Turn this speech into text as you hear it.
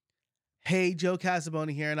Hey, Joe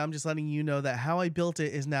Casabona here, and I'm just letting you know that How I Built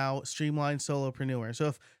It is now Streamlined Solopreneur. So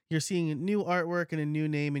if you're seeing new artwork and a new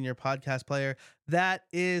name in your podcast player, that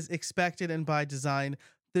is expected and by design.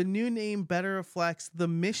 The new name better reflects the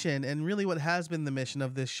mission and really what has been the mission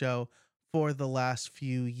of this show for the last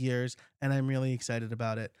few years, and I'm really excited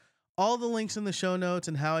about it. All the links in the show notes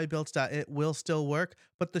and howibuilt.it will still work,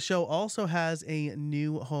 but the show also has a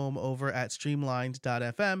new home over at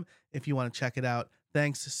streamlined.fm if you want to check it out.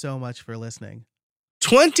 Thanks so much for listening.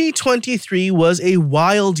 2023 was a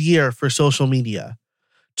wild year for social media.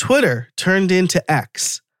 Twitter turned into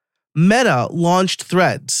X. Meta launched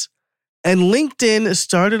Threads. And LinkedIn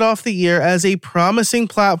started off the year as a promising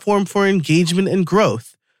platform for engagement and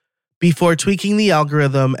growth before tweaking the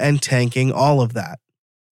algorithm and tanking all of that.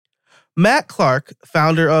 Matt Clark,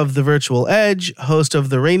 founder of The Virtual Edge, host of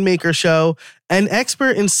The Rainmaker Show, and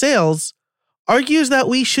expert in sales, argues that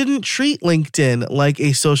we shouldn't treat LinkedIn like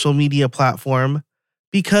a social media platform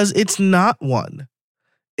because it's not one.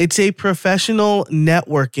 It's a professional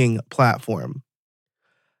networking platform.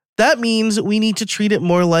 That means we need to treat it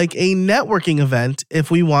more like a networking event if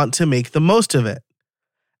we want to make the most of it.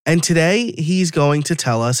 And today, he's going to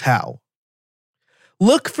tell us how.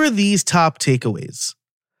 Look for these top takeaways.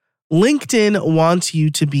 LinkedIn wants you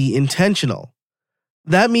to be intentional.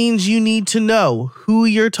 That means you need to know who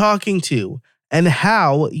you're talking to and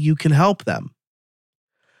how you can help them.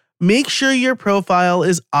 Make sure your profile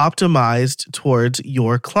is optimized towards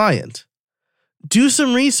your client. Do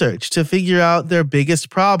some research to figure out their biggest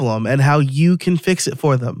problem and how you can fix it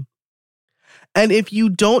for them. And if you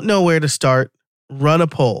don't know where to start, run a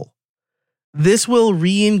poll. This will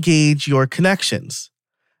re-engage your connections.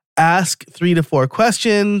 Ask 3 to 4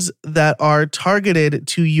 questions that are targeted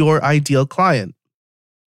to your ideal client.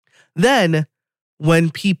 Then,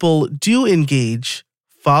 when people do engage,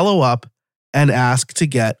 follow up and ask to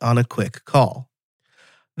get on a quick call.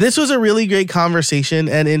 This was a really great conversation,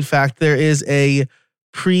 and in fact, there is a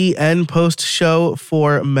pre and post show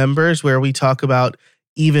for members where we talk about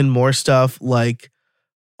even more stuff like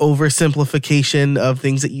oversimplification of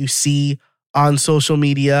things that you see on social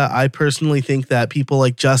media. I personally think that people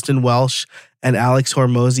like Justin Welsh and Alex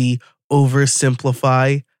Hormozy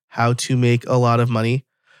oversimplify how to make a lot of money.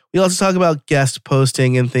 We also talk about guest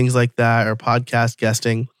posting and things like that, or podcast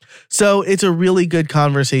guesting. So it's a really good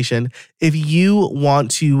conversation. If you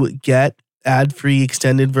want to get ad-free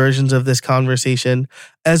extended versions of this conversation,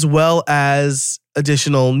 as well as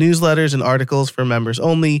additional newsletters and articles for members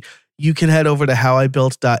only, you can head over to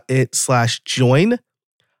howibuilt.it/join.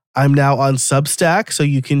 I'm now on Substack, so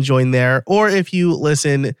you can join there. Or if you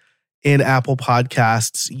listen in Apple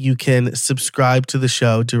Podcasts, you can subscribe to the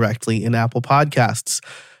show directly in Apple Podcasts.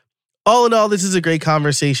 All in all, this is a great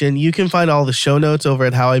conversation. You can find all the show notes over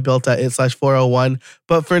at howibuilt.it/401.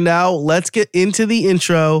 But for now, let's get into the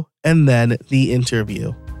intro and then the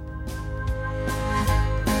interview.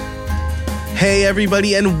 Hey,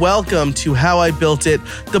 everybody, and welcome to How I Built It,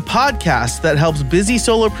 the podcast that helps busy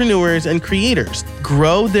solopreneurs and creators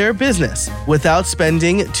grow their business without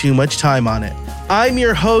spending too much time on it. I'm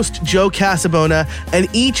your host, Joe Casabona, and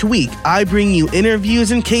each week I bring you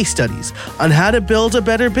interviews and case studies on how to build a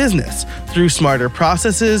better business through smarter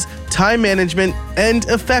processes, time management, and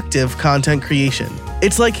effective content creation.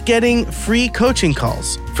 It's like getting free coaching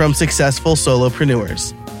calls from successful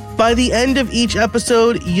solopreneurs. By the end of each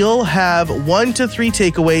episode, you'll have 1 to 3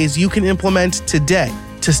 takeaways you can implement today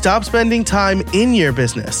to stop spending time in your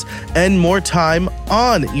business and more time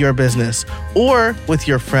on your business, or with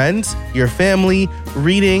your friends, your family,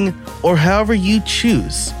 reading, or however you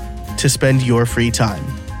choose to spend your free time.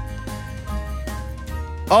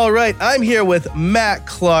 All right, I'm here with Matt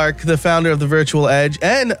Clark, the founder of The Virtual Edge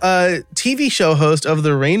and a TV show host of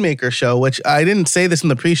The Rainmaker Show, which I didn't say this in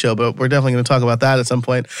the pre-show, but we're definitely going to talk about that at some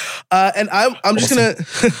point. And I'm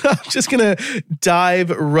just gonna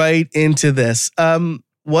dive right into this.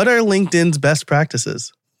 What are LinkedIn's best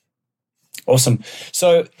practices? Awesome.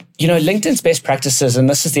 So, LinkedIn's best practices, and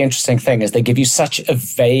this is the interesting thing, is they give you such a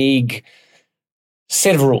vague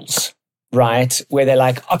set of rules, right? Where they're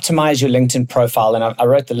like, optimize your LinkedIn profile. And I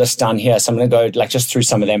wrote the list down here, so I'm going to go just through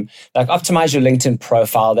some of them. Like, optimize your LinkedIn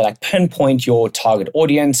profile. They pinpoint your target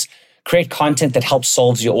audience, create content that helps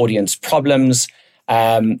solve your audience problems.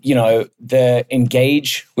 The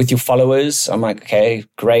engage with your followers. I'm like, okay,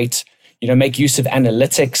 great. Make use of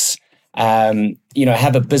analytics,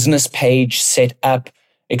 have a business page set up,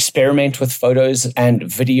 experiment with photos and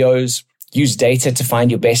videos, use data to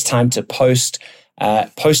find your best time to post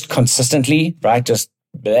consistently, right? Just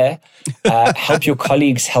help your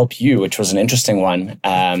colleagues help you, which was an interesting one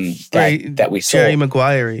that we saw. Jerry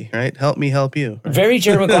Maguire, right? Help me help you. Right? Very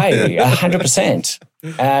Jerry Maguire,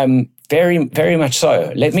 100%. Very, very much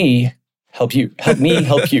so. Let me help you. Help me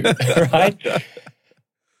help you, right?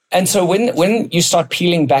 And so when you start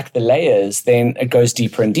peeling back the layers, then it goes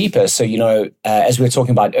deeper and deeper. So, as we were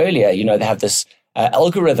talking about earlier, they have this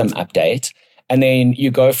algorithm update. And then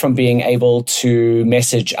you go from being able to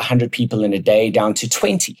message 100 people in a day down to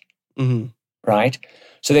 20, right?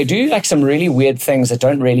 So they do like some really weird things that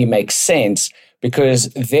don't really make sense because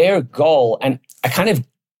their goal, and I kind of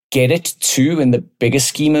get it too in the bigger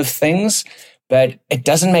scheme of things, but it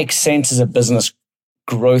doesn't make sense as a business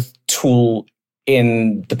growth tool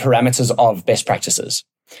in the parameters of best practices.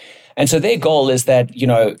 And so their goal is that,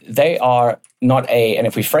 they are not and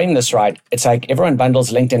if we frame this right, it's like everyone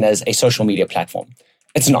bundles LinkedIn as a social media platform.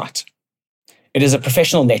 It's not. It is a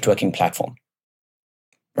professional networking platform,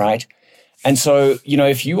 right? And so,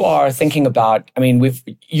 if you are thinking about,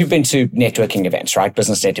 you've been to networking events, right?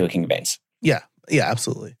 Business networking events. Yeah,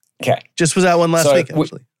 absolutely. Okay. Just was at one last week,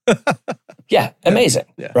 actually. Yeah, amazing,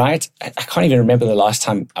 right? I can't even remember the last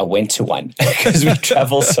time I went to one because we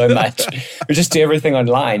travel so much. We just do everything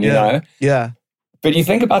online, you know? Yeah. But you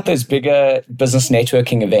think about those bigger business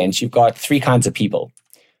networking events, you've got three kinds of people.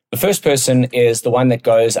 The first person is the one that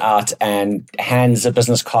goes out and hands a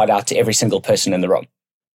business card out to every single person in the room,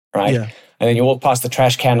 right? Yeah. And then you walk past the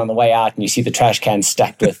trash can on the way out and you see the trash can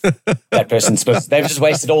stacked with that person's business. They've just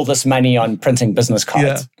wasted all this money on printing business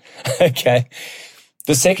cards. Yeah. Okay.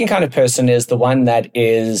 The second kind of person is the one that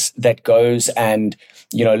goes and,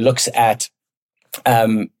 looks at,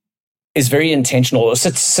 is very intentional or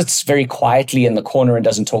sits very quietly in the corner and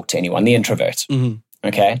doesn't talk to anyone, the introvert.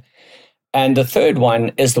 Okay. And the third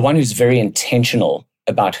one is the one who's very intentional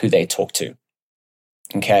about who they talk to.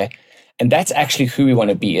 Okay. And that's actually who we want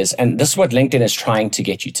to be and this is what LinkedIn is trying to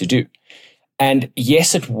get you to do. And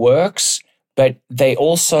yes, it works, but they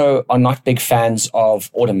also are not big fans of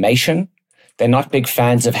automation. They're not big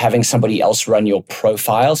fans of having somebody else run your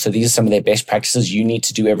profile. So these are some of their best practices. You need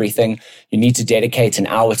to do everything. You need to dedicate 1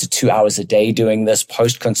 hour to 2 hours a day doing this,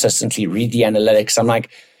 post consistently, read the analytics. I'm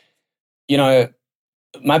like,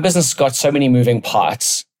 my business has got so many moving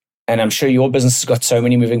parts, and I'm sure your business has got so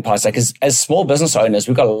many moving parts. Like as small business owners,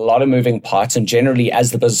 we've got a lot of moving parts, and generally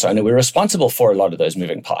as the business owner, we're responsible for a lot of those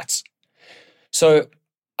moving parts. So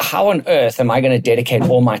how on earth am I going to dedicate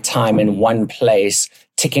all my time in one place,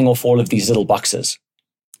 ticking off all of these little boxes,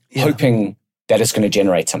 hoping that it's going to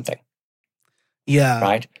generate something? Yeah.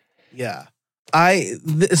 Right? Yeah.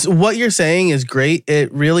 What you're saying is great.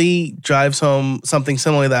 It really drives home something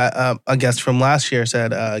similar that a guest from last year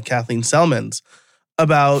said, Kathleen Selmans,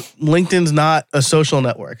 about LinkedIn's not a social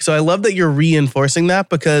network. So I love that you're reinforcing that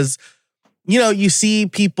because, you see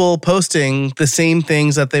people posting the same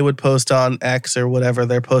things that they would post on X or whatever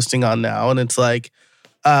they're posting on now. And it's like,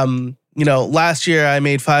 last year I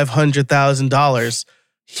made $500,000.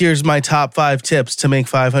 Here's my top 5 tips to make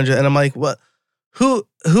 500. And I'm like, what? Who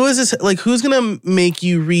is this? Like, who's going to make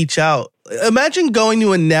you reach out? Imagine going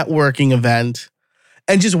to a networking event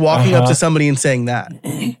and just walking up to somebody and saying that,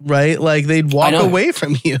 right? Like they'd walk away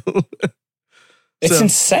from you. It's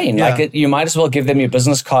insane. Yeah. Like you might as well give them your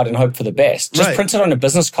business card and hope for the best. Just print it on a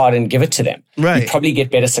business card and give it to them. Right. You probably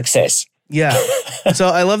get better success. Yeah. So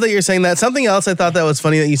I love that you're saying that. Something else I thought that was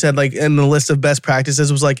funny that you said, like in the list of best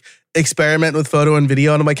practices was like experiment with photo and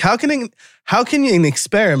video. And I'm like, how can an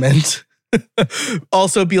experiment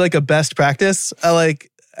also be like a best practice?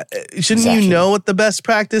 Shouldn't you know what the best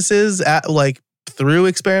practice is through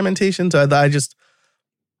experimentation? So I just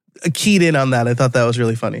keyed in on that. I thought that was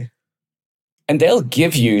really funny. And they'll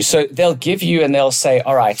give you and they'll say,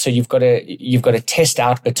 all right, so you've got to test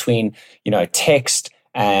out between, text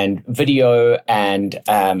and video and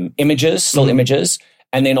images, still images,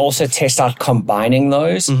 and then also test out combining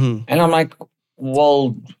those. And I'm like,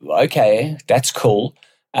 well, okay, that's cool.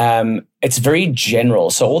 It's very general.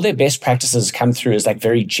 So all their best practices come through as like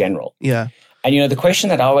very general. Yeah. And, the question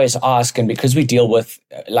that I always ask, and because we deal with,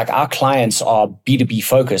 our clients are B2B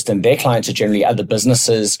focused and their clients are generally other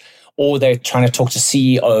businesses, or they're trying to talk to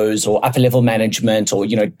CEOs or upper level management or,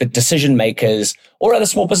 decision makers or other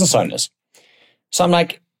small business owners. So I'm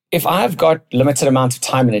like, if I've got limited amount of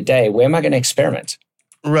time in a day, where am I going to experiment?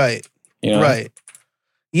 Right. Right.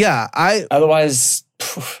 Yeah. Otherwise.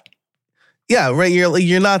 Yeah. Right.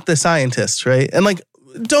 You're not the scientist. Right. And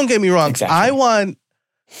don't get me wrong. Exactly.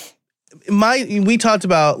 We talked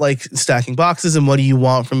about stacking boxes and what do you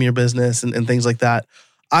want from your business and things like that.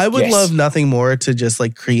 I would Yes. love nothing more to just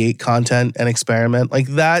like create content and experiment like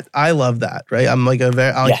that. I love that, right? I'm like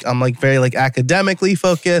I'm like very like academically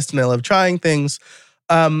focused, and I love trying things.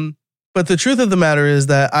 But the truth of the matter is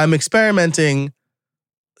that I'm experimenting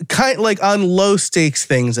kind like on low stakes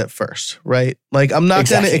things at first, right? Like I'm not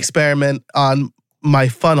going to experiment on my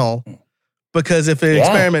funnel, because if an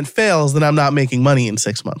experiment fails, then I'm not making money in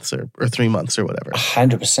 6 months or 3 months or whatever.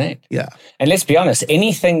 100%. Yeah. And let's be honest,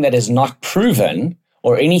 anything that is not proven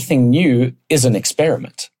or anything new is an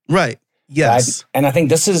experiment. Right. Yes. Right? And I think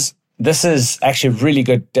this is actually a really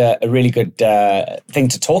good thing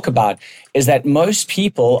to talk about, is that most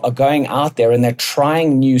people are going out there and they're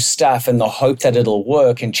trying new stuff in the hope that it'll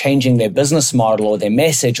work and changing their business model or their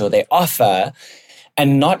message or their offer,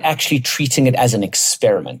 and not actually treating it as an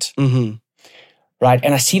experiment. Mm-hmm. Right.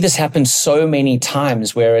 And I see this happen so many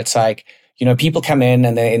times where it's like, you know, people come in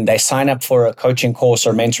and they sign up for a coaching course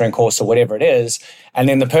or mentoring course or whatever it is. And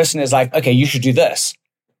then the person is like, okay, you should do this.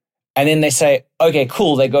 And then they say, okay,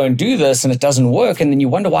 cool. They go and do this and it doesn't work. And then you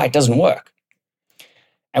wonder why it doesn't work.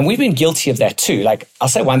 And we've been guilty of that too. Like, I'll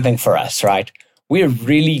say one thing for us, right? We're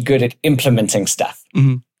really good at implementing stuff.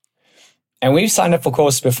 Mm-hmm. And we've signed up for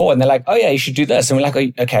courses before and they're like, oh yeah, you should do this. And we're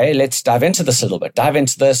like, okay, let's dive into this a little bit. Dive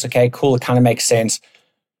into this. Okay, cool. It kind of makes sense.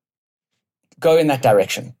 Go in that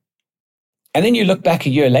direction. And then you look back a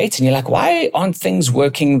year later and you're like, why aren't things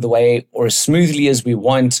working the way or as smoothly as we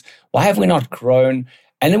want? Why have we not grown?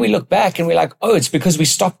 And then we look back and we're like, oh, it's because we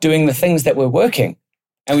stopped doing the things that were working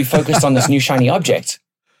and we focused on this new shiny object.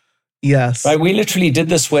 Yes. Right. We literally did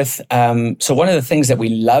this with, so one of the things that we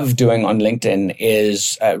love doing on LinkedIn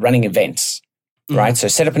is running events, right? So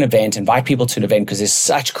set up an event, invite people to an event, because there's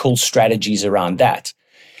such cool strategies around that.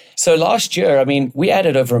 So last year, I mean, we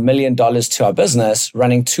added over $1 million to our business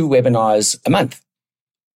running 2 webinars a month,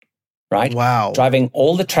 right? Wow. Driving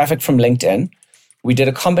all the traffic from LinkedIn. We did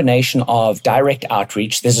a combination of direct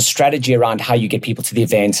outreach. There's a strategy around how you get people to the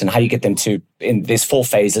events and how you get them to, there's 4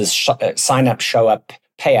 phases, sign up, show up,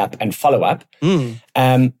 pay up, and follow up.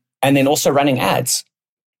 And then also running ads,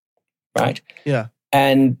 right? Yeah.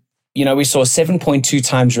 And, you know, we saw 7.2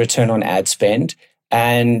 times return on ad spend.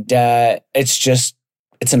 And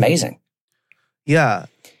it's amazing. Yeah.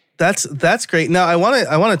 That's great. Now I want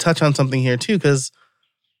to touch on something here too, because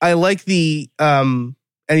I like the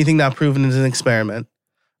anything not proven is an experiment.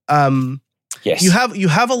 Yes. You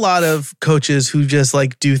have a lot of coaches who just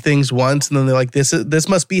like do things once and then they're like, this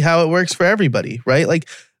must be how it works for everybody, right? Like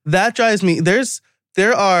that drives me.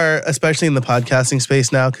 There are, especially in the podcasting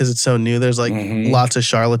space now, because it's so new, there's like lots of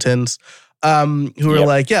charlatans who are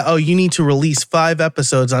like, yeah, oh, you need to release 5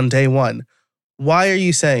 episodes on day 1. Why are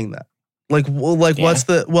you saying that? What's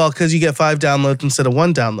because you get 5 downloads instead of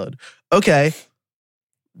 1 download. Okay.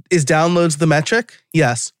 Is downloads the metric?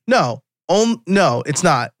 Yes. No. No, it's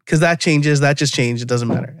not, because that just changed. It doesn't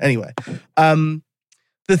matter. Anyway,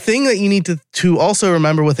 the thing that you need to also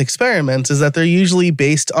remember with experiments is that they're usually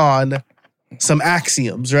based on some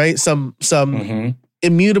axioms, right? Some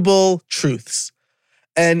immutable truths.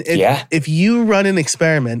 And if you run an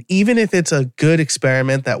experiment, even if it's a good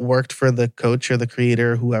experiment that worked for the coach or the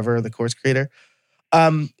creator, whoever, the course creator,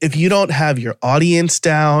 if you don't have your audience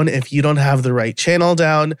down, if you don't have the right channel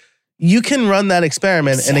down, you can run that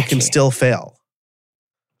experiment and it can still fail.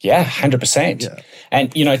 Yeah, 100%. Yeah.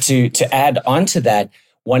 And, you know, to add on to that,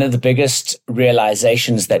 one of the biggest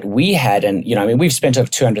realizations that we had, and, you know, I mean, we've spent over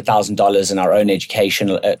 $200,000 in our own education,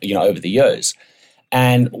 over the years.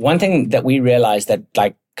 And one thing that we realized that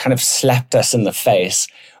like kind of slapped us in the face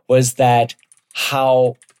was that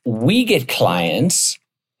how we get clients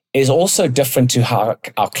is also different to how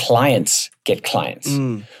our clients get clients.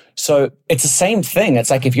 So it's the same thing. It's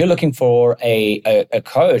like if you're looking for a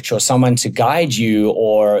coach or someone to guide you,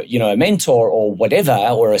 or, you know, a mentor or whatever,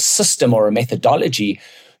 or a system or a methodology,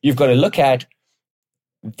 you've got to look at,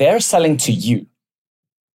 they're selling to you.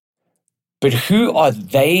 But who are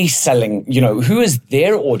they selling? You know, who is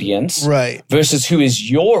their audience, right, versus who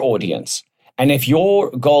is your audience? And if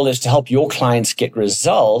your goal is to help your clients get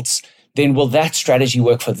results, then will that strategy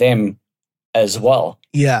work for them as well?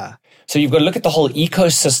 Yeah. So you've got to look at the whole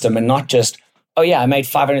ecosystem and not just, oh yeah, I made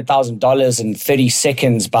 $500,000 in 30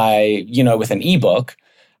 seconds by, you know, with an ebook.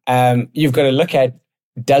 You've got to look at,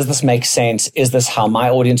 does this make sense? Is this how my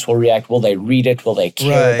audience will react? Will they read it? Will they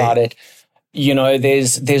care about it? You know,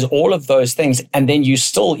 there's all of those things. And then you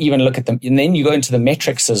still even look at them, and then you go into the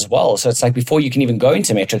metrics as well. So it's like, before you can even go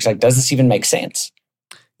into metrics, like, does this even make sense?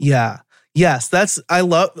 Yeah. Yes.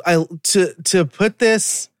 To put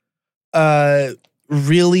this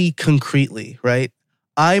really concretely, right?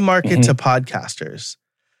 I market to podcasters,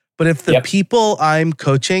 But if the Yep. people I'm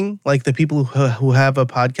coaching, like the people who have a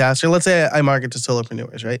podcast, or let's say I market to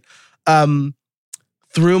solopreneurs, right?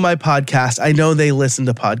 Through my podcast, I know they listen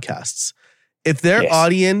to podcasts. If their Yes.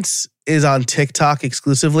 audience is on TikTok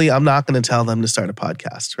exclusively, I'm not going to tell them to start a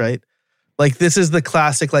podcast, right? Like this is the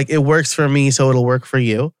classic, like it works for me, so it'll work for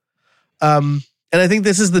you. And I think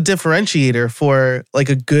this is the differentiator for like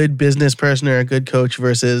a good business person or a good coach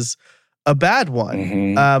versus a bad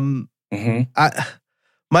one.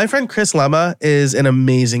 My friend Chris Lemma is an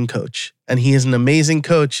amazing coach, and he is an amazing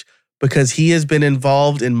coach because he has been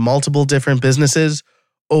involved in multiple different businesses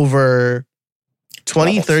over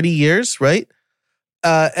 20, 30 years, right?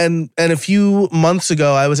 And a few months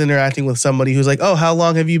ago, I was interacting with somebody who's like, oh, how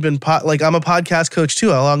long have you been, like, I'm a podcast coach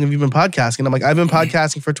too. How long have you been podcasting? I'm like, I've been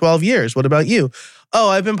podcasting for 12 years. What about you? Oh,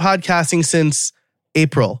 I've been podcasting since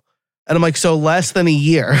April. And I'm like, so less than a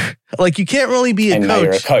year. Like, you can't really be a and coach. now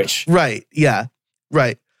you're a coach. Right. Yeah.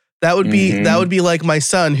 Right. That would be like my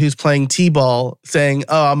son who's playing T-ball saying,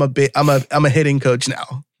 oh, I'm a hitting coach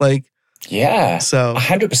now. Like, yeah, so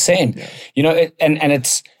 100%. Yeah. You know,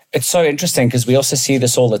 it's so interesting because we also see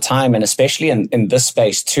this all the time, and especially in this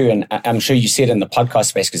space too. And I'm sure you see it in the podcast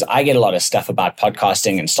space because I get a lot of stuff about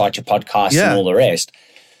podcasting and start your podcast and all the rest.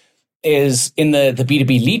 Is in the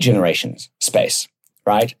B2B lead generation space,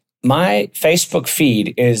 right? My Facebook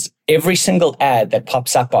feed is every single ad that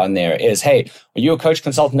pops up on there is, hey, are you a coach,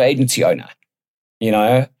 consultant, or agency owner? You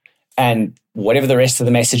know, and whatever the rest of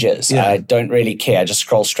the message is, I don't really care. I just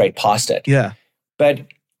scroll straight past it. Yeah. But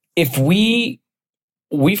if we've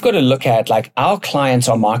got to look at, like, our clients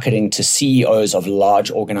are marketing to CEOs of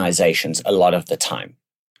large organizations a lot of the time,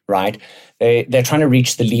 right? They're trying to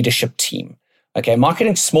reach the leadership team. Okay,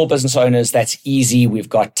 marketing to small business owners, that's easy. We've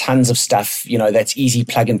got tons of stuff, you know, that's easy,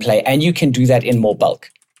 plug and play, and you can do that in more bulk.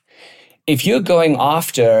 If you're going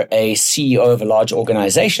after a CEO of a large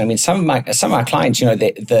organization, I mean, some of our clients, you know,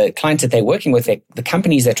 the clients that they're working with, the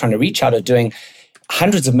companies they're trying to reach out are doing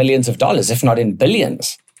hundreds of millions of dollars, if not in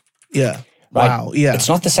billions. Yeah. Right? Wow. Yeah. It's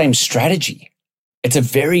not the same strategy. It's a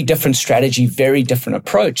very different strategy, very different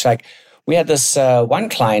approach. Like, we had this one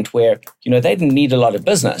client where, you know, they didn't need a lot of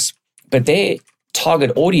business, but their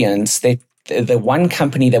target audience, the one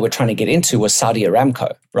company they were trying to get into was Saudi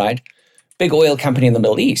Aramco, right? Big oil company in the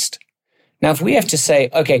Middle East. Now, if we have to say,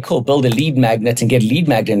 okay, cool, build a lead magnet and get a lead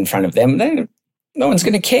magnet in front of them, then no one's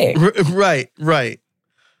going to care. Right.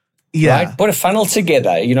 Yeah. Right? Put a funnel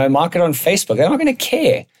together, you know, market on Facebook. They're not going to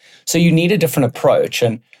care. So you need a different approach.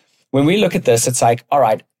 And when we look at this, it's like, all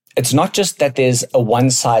right, it's not just that there's a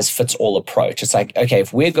one-size-fits-all approach. It's like, okay,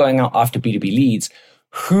 if we're going out after B2B leads,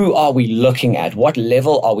 who are we looking at? What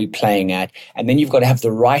level are we playing at? And then you've got to have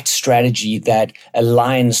the right strategy that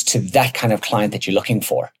aligns to that kind of client that you're looking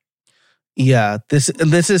for. Yeah, this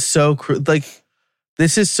is so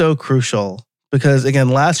this is so crucial because, again,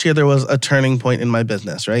 last year there was a turning point in my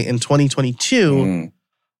business, right? In 2022,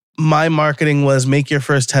 my marketing was make your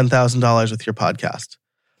first $10,000 with your podcast.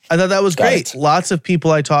 I thought that was great. Lots of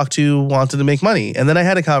people I talked to wanted to make money. And then I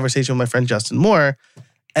had a conversation with my friend Justin Moore,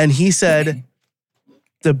 and he said,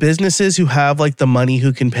 the businesses who have like the money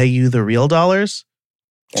who can pay you the real dollars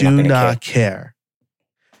do not care.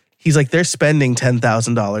 He's like, they're spending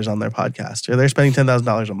 $10,000 on their podcast, or they're spending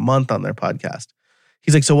 $10,000 a month on their podcast.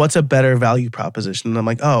 He's like, so what's a better value proposition? And I'm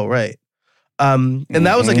like, oh, right. And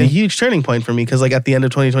that was like a huge turning point for me because, like, at the end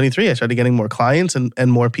of 2023, I started getting more clients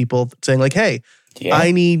and more people saying like, hey,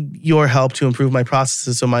 I need your help to improve my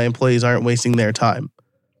processes so my employees aren't wasting their time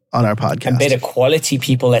on our podcast. And better quality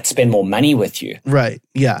people that spend more money with you. Right.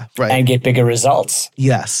 Yeah. Right. And get bigger results.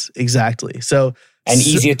 Yes, exactly. So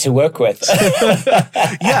easier to work with.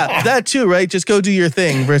 Yeah, that too, right? Just go do your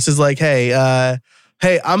thing versus like, hey,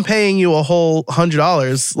 I'm paying you a whole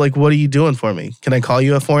 $100. Like, what are you doing for me? Can I call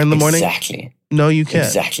you at 4 a.m? Exactly. No, you can't.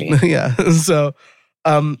 Exactly. Yeah. So,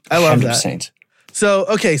 I love 100%. That. So,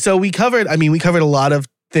 okay. So we covered a lot of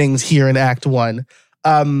things here in Act 1.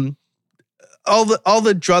 All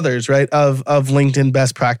the druthers, right, of LinkedIn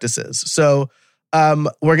best practices. So,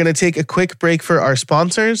 we're going to take a quick break for our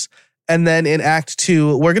sponsors. And then in Act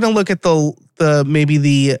 2, we're going to look at the maybe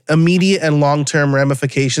the immediate and long-term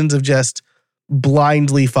ramifications of just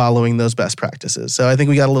blindly following those best practices. So I think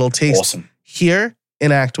we got a little taste here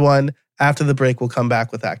in Act 1. After the break, we'll come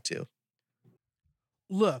back with Act 2.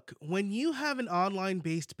 Look, when you have an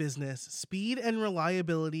online-based business, speed and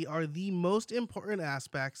reliability are the most important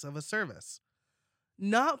aspects of a service.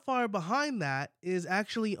 Not far behind that is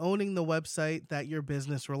actually owning the website that your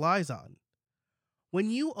business relies on. When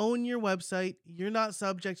you own your website, you're not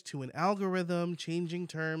subject to an algorithm, changing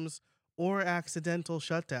terms, or accidental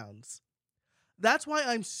shutdowns. That's why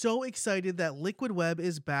I'm so excited that Liquid Web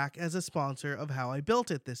is back as a sponsor of How I Built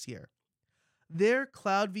It this year. Their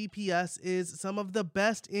Cloud VPS is some of the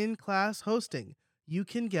best in-class hosting you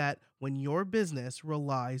can get when your business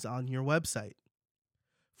relies on your website.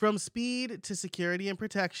 From speed to security and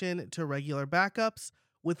protection to regular backups,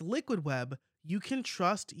 with Liquid Web, you can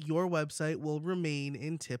trust your website will remain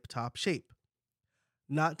in tip-top shape.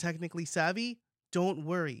 Not technically savvy? Don't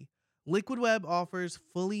worry. Liquid Web offers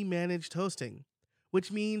fully managed hosting,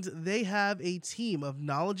 which means they have a team of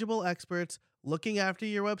knowledgeable experts looking after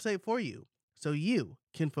your website for you, so you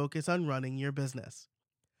can focus on running your business.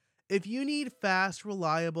 If you need fast,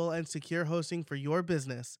 reliable, and secure hosting for your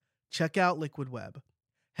business, check out Liquid Web.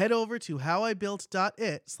 Head over to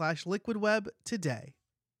howibuilt.it/liquidweb today.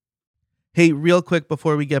 Hey, real quick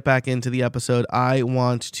before we get back into the episode, I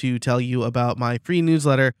want to tell you about my free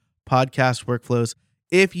newsletter, Podcast Workflows.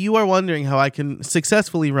 If you are wondering how I can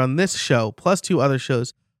successfully run this show, plus 2 other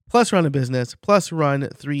shows, plus run a business, plus run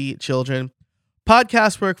 3 children,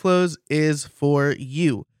 Podcast Workflows is for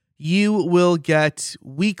you. You will get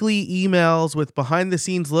weekly emails with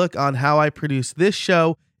behind-the-scenes look on how I produce this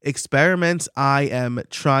show, experiments I am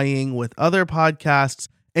trying with other podcasts,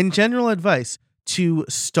 and general advice to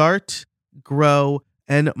start, grow,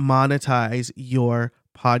 and monetize your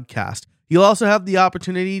podcast. You'll also have the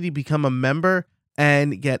opportunity to become a member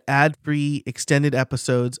and get ad-free extended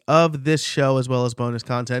episodes of this show as well as bonus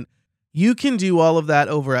content. You can do all of that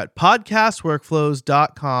over at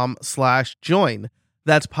podcastworkflows.com/join.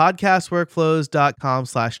 That's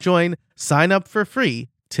podcastworkflows.com/join. Sign up for free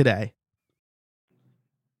today.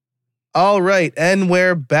 All right, and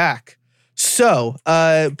we're back. So,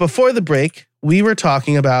 before the break, we were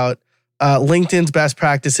talking about LinkedIn's best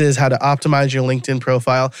practices, how to optimize your LinkedIn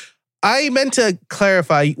profile. I meant to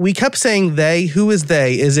clarify, we kept saying they. Who is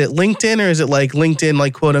they? Is it LinkedIn or is it like LinkedIn,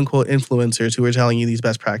 like quote unquote influencers who are telling you these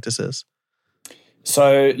best practices?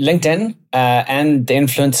 So LinkedIn and the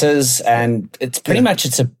influencers, and it's pretty much,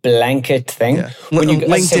 it's a blanket thing. Yeah.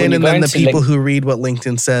 LinkedIn and then the people who read what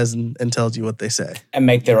LinkedIn says and tells you what they say. And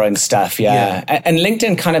make their own stuff, yeah. And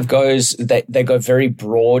LinkedIn kind of goes, they go very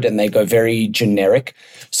broad and they go very generic.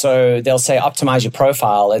 So they'll say, optimize your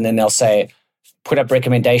profile, and then they'll say, put up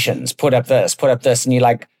recommendations, put up this. And you're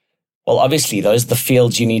like, well, obviously, those are the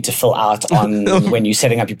fields you need to fill out on when you're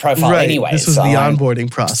setting up your profile anyway. This is the onboarding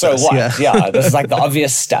process. So what? Yeah, this is like the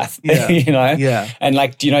obvious stuff, you know? Yeah. And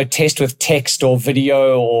like, test with text or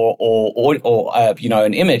video or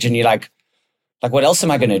an image. And you're like, what else am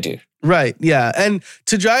I going to do? Right, yeah. And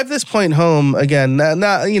to drive this point home, again, I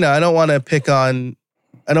don't want to pick on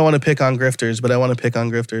grifters, but I want to pick on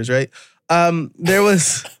grifters, right? There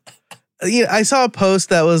was... I saw a post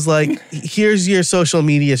that was like, here's your social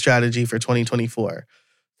media strategy for 2024.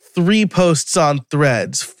 3 posts on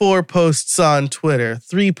Threads, 4 posts on Twitter,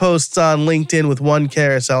 3 posts on LinkedIn with 1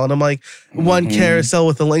 carousel. And I'm like, 1 carousel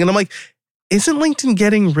with a link. And I'm like, isn't LinkedIn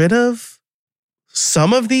getting rid of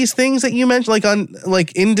some of these things that you mentioned?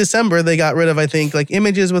 Like in December, they got rid of, I think, like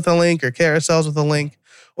images with a link or carousels with a link,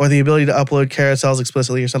 or the ability to upload carousels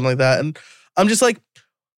explicitly or something like that. And I'm just like,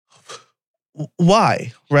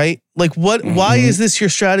 why, right? Like, what? Why is this your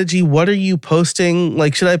strategy? What are you posting?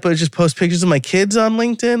 Like, should I just post pictures of my kids on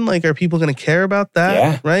LinkedIn? Like, are people going to care about that?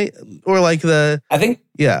 Yeah. Right? Or like I think,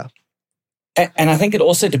 yeah. And I think it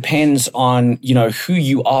also depends on, who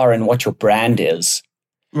you are and what your brand is.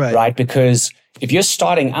 Right? Because if you're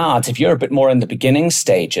starting out, if you're a bit more in the beginning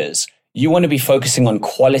stages, you want to be focusing on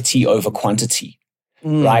quality over quantity,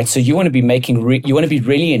 right? So you want to be you want to be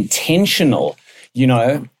really intentional,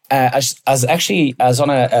 I was on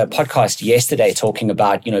a podcast yesterday talking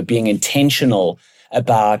about, being intentional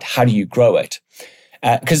about how do you grow it.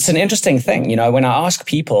 Because it's an interesting thing, when I ask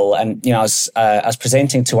people, and, I was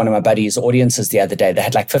presenting to one of my buddies' audiences the other day. They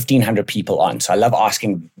had like 1,500 people on. So I love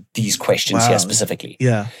asking these questions here specifically.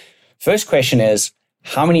 Yeah. First question is,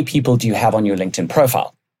 how many people do you have on your LinkedIn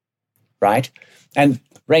profile? Right? And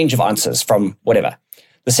range of answers from whatever.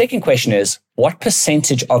 The second question is, what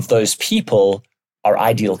percentage of those people are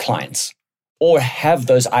ideal clients or have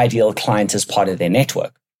those ideal clients as part of their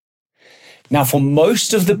network? Now, for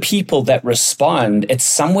most of the people that respond, it's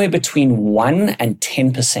somewhere between 1 and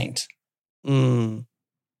 10%.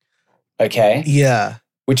 Okay? Yeah.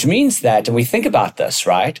 Which means that, and we think about this,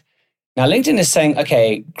 right? Now, LinkedIn is saying,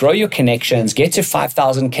 okay, grow your connections, get to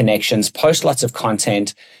 5,000 connections, post lots of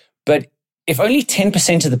content. But if only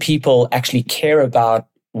 10% of the people actually care about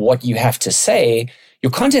what you have to say,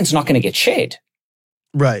 your content's not going to get shared.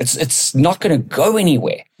 Right. It's not going to go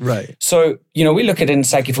anywhere. Right. So, we look at it and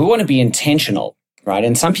it's like, if we want to be intentional, right?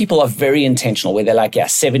 And some people are very intentional where they're like,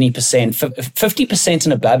 70%, 50%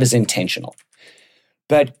 and above is intentional.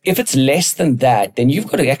 But if it's less than that, then you've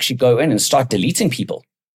got to actually go in and start deleting people.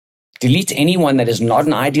 Delete anyone that is not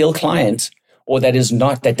an ideal client or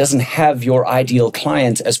that doesn't have your ideal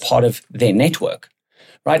client as part of their network,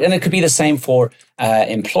 right? And it could be the same for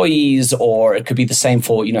employees, or it could be the same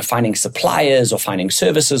for, finding suppliers or finding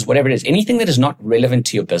services, whatever it is. Anything that is not relevant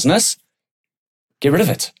to your business, get rid of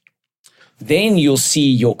it. Then you'll see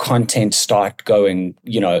your content start going,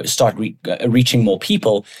 reaching more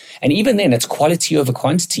people. And even then, it's quality over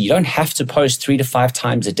quantity. You don't have to post 3 to 5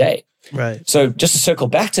 times a day. Right. So just to circle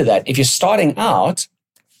back to that, if you're starting out,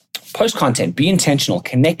 post content, be intentional,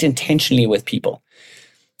 connect intentionally with people.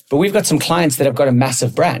 But we've got some clients that have got a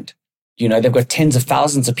massive brand. They've got tens of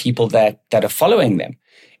thousands of people that are following them,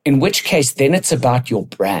 in which case then it's about your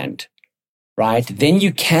brand, right? Then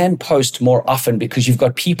you can post more often because you've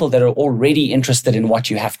got people that are already interested in what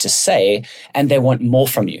you have to say and they want more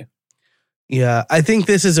from you. Yeah, I think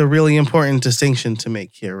this is a really important distinction to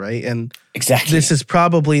make here, right? And exactly, this is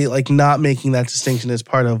probably like not making that distinction is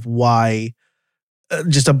part of why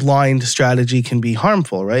just a blind strategy can be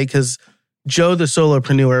harmful, right? Because Joe, the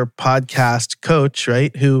Solopreneur podcast coach,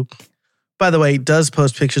 right, who, by the way, does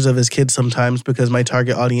post pictures of his kids sometimes because my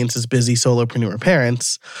target audience is busy solopreneur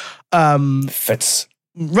parents. Fits.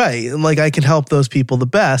 Right. Like I can help those people the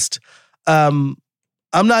best.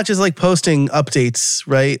 I'm not just like posting updates,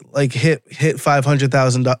 right? Like hit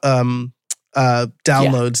 500,000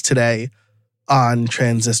 downloads today on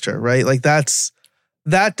Transistor, right? Like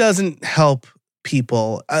that doesn't help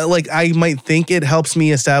people. Like I might think it helps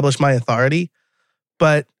me establish my authority,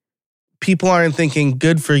 but people aren't thinking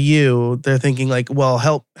good for you. They're thinking like, well,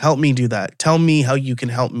 help me do that. Tell me how you can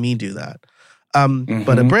help me do that.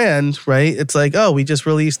 But a brand, right? It's like, oh, we just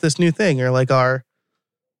released this new thing, or like our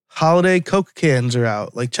holiday Coke cans are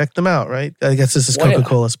out. Like, check them out, right? I guess this is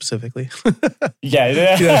Coca-Cola specifically.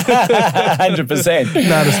 Yeah, 100%.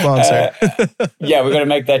 Not a sponsor. Yeah, we're going to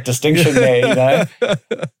make that distinction there,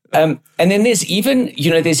 And then there's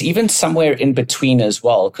even somewhere in between as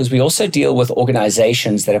well, because we also deal with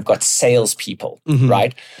organizations that have got salespeople,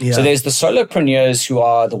 right? Yeah. So there's the solopreneurs who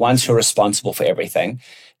are the ones who are responsible for everything.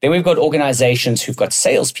 Then we've got organizations who've got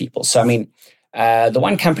salespeople. So, I mean, the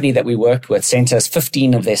one company that we worked with sent us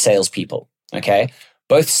 15 of their salespeople, okay?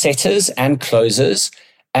 Both setters and closers.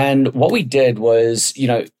 And what we did was,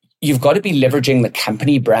 you've got to be leveraging the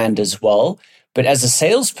company brand as well. But as a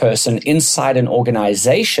salesperson inside an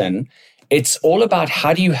organization, it's all about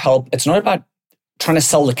how do you help. It's not about trying to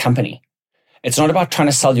sell the company. It's not about trying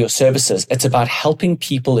to sell your services. It's about helping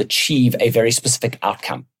people achieve a very specific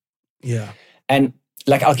outcome. Yeah. And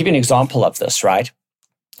like, I'll give you an example of this, right?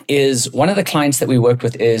 Is one of the clients that we worked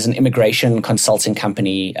with is an immigration consulting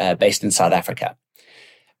company based in South Africa.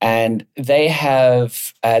 And they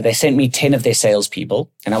sent me 10 of their salespeople,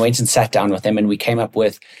 and I went and sat down with them, and we came up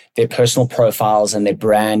with their personal profiles and their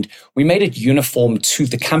brand. We made it uniform to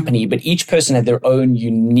the company, but each person had their own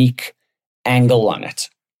unique angle on it.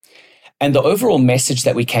 And the overall message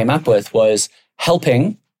that we came up with was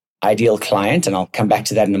helping ideal client, and I'll come back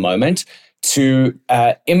to that in a moment, to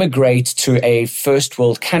immigrate to a first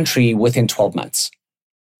world country within 12 months.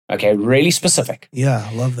 Okay, really specific. Yeah,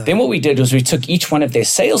 I love that. Then what we did was we took each one of their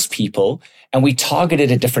salespeople and we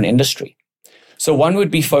targeted a different industry. So one would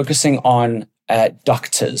be focusing on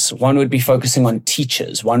doctors. One would be focusing on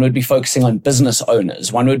teachers. One would be focusing on business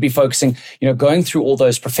owners. One would be focusing, going through all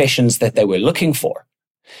those professions that they were looking for.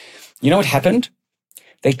 You know what happened?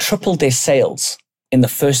 They tripled their sales in the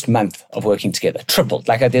first month of working together. Tripled.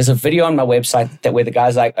 Like there's a video on my website where the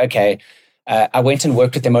guy's like, okay, I went and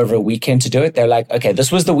worked with them over a weekend to do it. They're like, okay,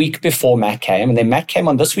 this was the week before Matt came, and then Matt came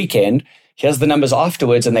on this weekend. Here's the numbers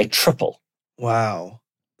afterwards, and they triple. Wow.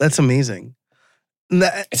 That's amazing.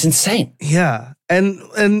 It's insane. Yeah.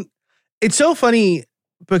 And it's so funny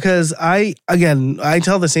because I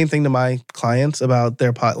tell the same thing to my clients about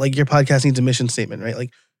their like your podcast needs a mission statement, right?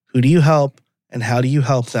 Like, who do you help and how do you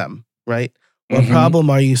help them, right? What problem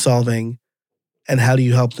are you solving? And how do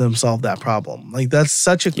you help them solve that problem? Like, that's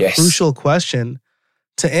such a crucial question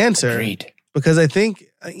to answer. Agreed. Because I think,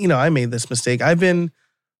 I made this mistake. I've been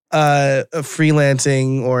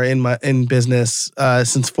freelancing or in business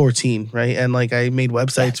since 14, right? And like I made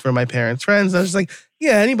websites for my parents' friends. And I was just like,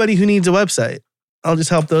 yeah, anybody who needs a website, I'll just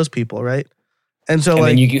help those people, right? And so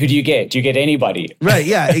then who do you get? Do you get anybody? Right,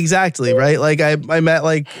 yeah, exactly, right? Like I met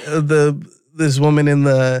like this woman in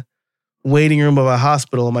the waiting room of a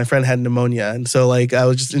hospital. My friend had pneumonia. And so like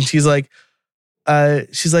and she's like,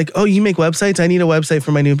 oh, you make websites? I need a website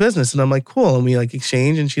for my new business. And I'm like, cool. And we like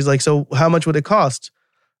exchange. And she's like, so how much would it cost?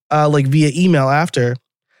 Like via email after.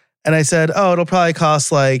 And I said, oh, it'll probably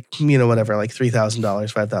cost like, whatever, like $3,000,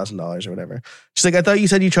 $5,000 or whatever. She's like, I thought you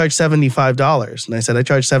said you charged $75. And I said, I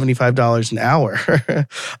charge $75 an hour.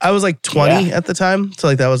 I was like 20 at the time. So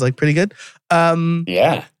like, that was like pretty good.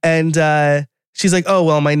 Yeah. And she's like, oh,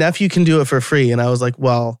 well, my nephew can do it for free. And I was like,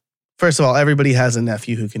 well, first of all, everybody has a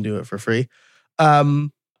nephew who can do it for free.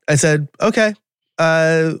 I said, okay.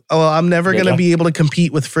 Well, I'm never going to be able to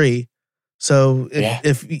compete with free. So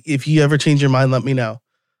if you ever change your mind, let me know.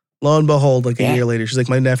 Lo and behold, like a year later, she's like,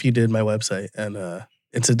 my nephew did my website and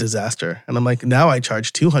it's a disaster. And I'm like, now I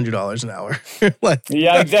charge $200 an hour. Like,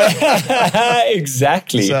 yeah,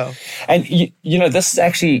 exactly. So. And this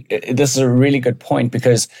is a really good point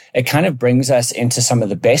because it kind of brings us into some of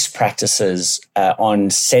the best practices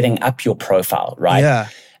on setting up your profile, right? Yeah.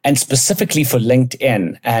 And specifically for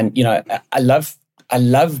LinkedIn. And, I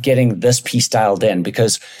love getting this piece dialed in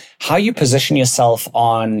because how you position yourself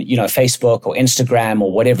on, Facebook or Instagram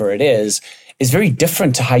or whatever it is very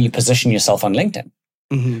different to how you position yourself on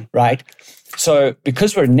LinkedIn, right? So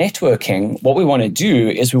because we're networking, what we want to do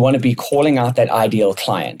is we want to be calling out that ideal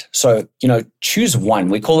client. So, choose one.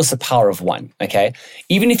 We call this the power of one, okay?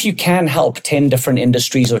 Even if you can help 10 different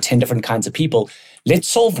industries or 10 different kinds of people, let's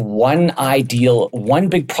solve one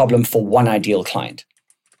big problem for one ideal client,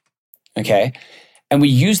 okay? And we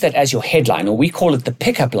use that as your headline, or we call it the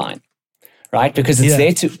pickup line, right? Because it's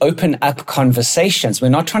there to open up conversations. We're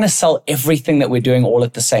not trying to sell everything that we're doing all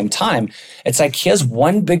at the same time. It's like, here's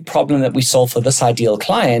one big problem that we solve for this ideal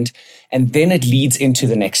client, and then it leads into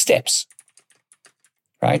the next steps,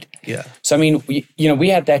 right? Yeah. So, I mean, we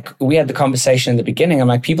had the conversation in the beginning. I'm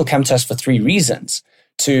like, people come to us for 3 reasons: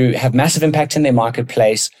 to have massive impact in their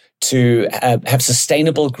marketplace, to have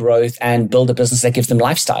sustainable growth, and build a business that gives them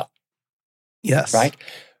lifestyle. Yes. Right.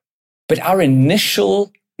 But our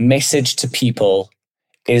initial message to people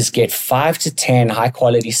is get 5 to 10 high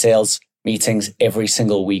quality sales meetings every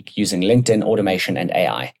single week using LinkedIn automation and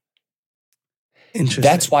AI. Interesting.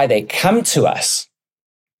 That's why they come to us.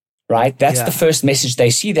 Right. That's the first message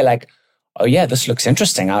they see. They're like, oh yeah, this looks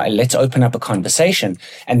interesting. Let's open up a conversation.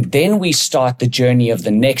 And then we start the journey of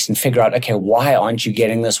the next and figure out, okay, why aren't you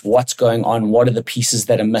getting this? What's going on? What are the pieces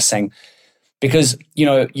that are missing? Because,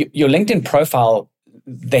 your LinkedIn profile,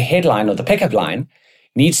 the headline or the pickup line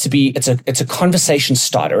needs to be, it's a conversation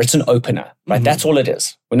starter. It's an opener, right? That's all it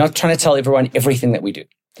is. We're not trying to tell everyone everything that we do.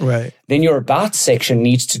 Right. Then your about section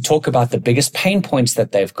needs to talk about the biggest pain points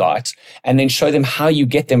that they've got and then show them how you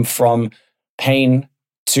get them from pain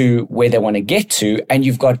to where they want to get to. And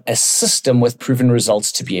you've got a system with proven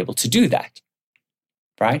results to be able to do that,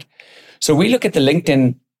 right? So we look at the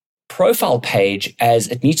LinkedIn profile page as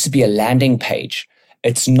it needs to be a landing page.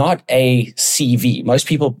 It's not a CV. Most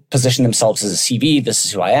people position themselves as a CV. This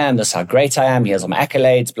is who I am. This is how great I am. Here's all my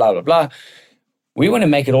accolades, blah, blah, blah. We want to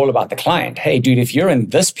make it all about the client. Hey, dude, if you're in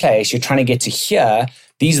this place, you're trying to get to here.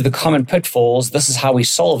 These are the common pitfalls. This is how we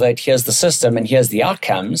solve it. Here's the system and here's the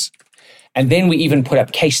outcomes. And then we even put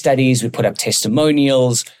up case studies. We put up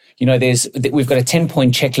testimonials. We've got a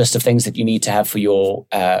 10-point checklist of things that you need to have for your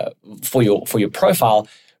profile,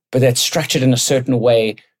 but that's structured in a certain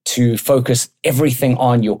way to focus everything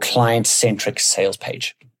on your client-centric sales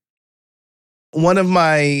page. One of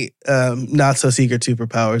my not-so-secret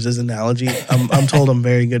superpowers is analogy. I'm told I'm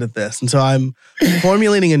very good at this. And so I'm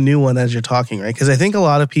formulating a new one as you're talking, right? Because I think a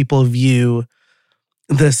lot of people view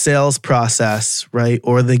the sales process, right,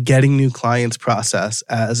 or the getting new clients process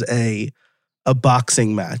as a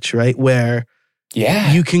boxing match, right? Where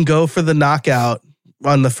you can go for the knockout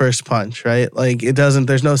on the first punch, right? Like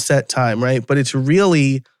there's no set time, right? But it's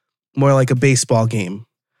really more like a baseball game.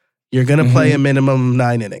 You're going to play a minimum of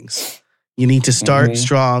 9 innings. You need to start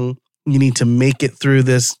strong. You need to make it through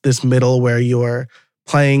this middle where you're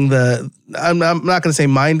playing I'm not going to say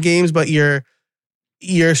mind games, but you're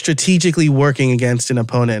strategically working against an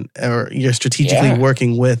opponent or you're strategically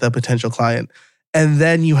working with a potential client. And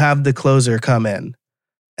then you have the closer come in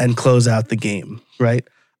and close out the game, right?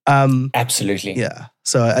 Absolutely. Yeah.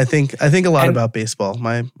 So I think a lot about baseball.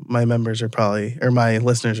 My members are probably, or my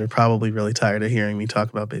listeners are probably really tired of hearing me talk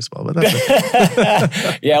about baseball, but that's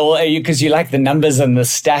okay. Yeah, well, because you like the numbers and the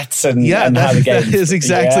stats and how the game. That is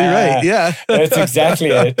exactly right. Yeah. That's exactly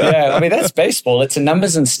it. Yeah. I mean, that's baseball. It's a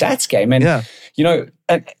numbers and stats game. And,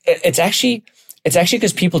 it's actually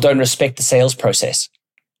because people don't respect the sales process,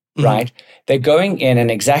 right? They're going in and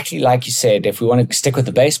exactly like you said, if we want to stick with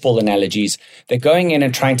the baseball analogies, they're going in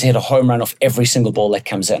and trying to hit a home run off every single ball that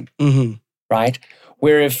comes in, right?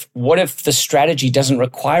 What if the strategy doesn't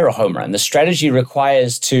require a home run? The strategy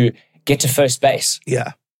requires to get to first base.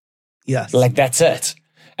 Yeah. Yes. Like that's it.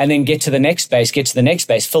 and then get to the next base,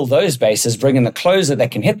 fill those bases, bring in the closer that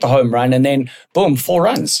can hit the home run, and then boom, 4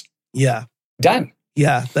 runs. Yeah. Done.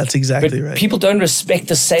 Yeah, that's exactly right. People don't respect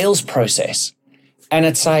the sales process. And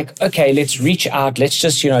it's like, okay, let's reach out. Let's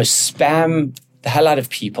just, spam the hell out of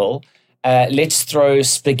people. Let's throw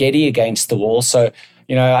spaghetti against the wall. So,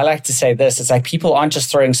 I like to say this. It's like people aren't just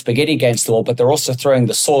throwing spaghetti against the wall, but they're also throwing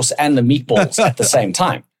the sauce and the meatballs at the same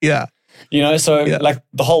time. Yeah. Like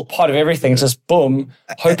the whole pot of everything is just boom,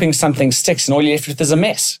 hoping something sticks, and all you're left with is a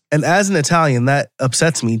mess. And as an Italian, that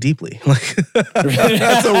upsets me deeply. Like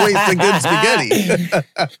that's a waste of good spaghetti.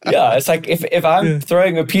 Yeah, it's like if I'm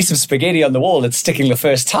throwing a piece of spaghetti on the wall, it's sticking the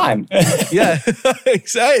first time. Yeah,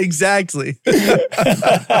 exactly.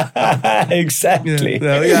 Exactly.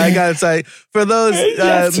 I gotta say, for those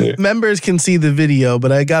members can see the video,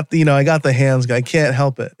 but I got the hands. I can't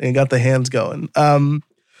help it. I got the hands going.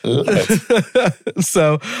 Love it.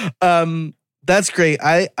 So that's great.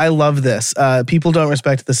 I love this. People don't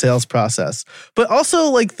respect the sales process, but also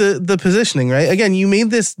like the positioning, right? Again, you made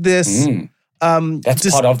this that's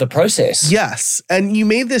part of the process. Yes. And you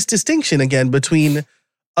made this distinction again between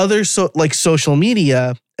other like social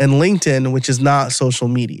media and LinkedIn, which is not social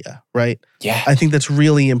media, right? Yeah. I think that's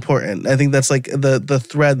really important. I think that's like the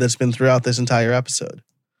thread that's been throughout this entire episode.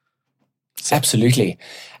 Absolutely.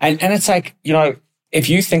 And it's like, if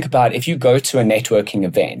you think about, if you go to a networking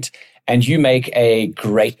event and you make a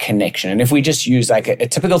great connection, and if we just use like a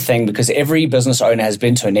typical thing, because every business owner has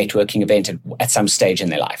been to a networking event at some stage in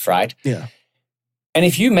their life, right? Yeah. And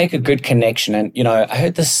if you make a good connection, and, I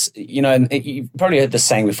heard this, and you've probably heard this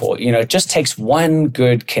saying before, it just takes one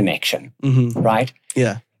good connection, right?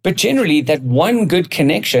 Yeah. But generally that one good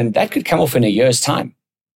connection, that could come off in a year's time.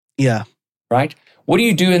 Yeah. Right? What do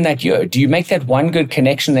you do in that year? Do you make that one good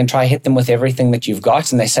connection, then try hit them with everything that you've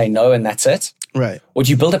got and they say no and that's it? Right. Or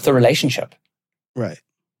do you build up the relationship? Right.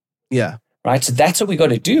 Yeah. Right. So that's what we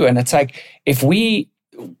got to do. And it's like,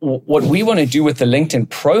 what we want to do with the LinkedIn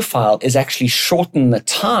profile is actually shorten the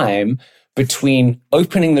time between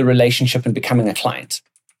opening the relationship and becoming a client.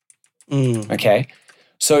 Okay.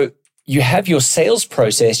 So you have your sales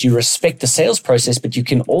process, you respect the sales process, but you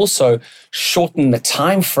can also shorten the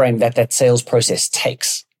time frame that sales process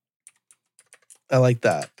takes. I like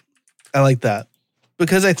that.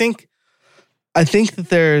 Because I think that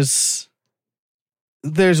there's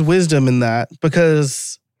wisdom in that,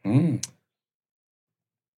 because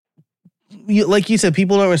like you said,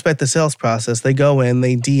 people don't respect the sales process. They go in,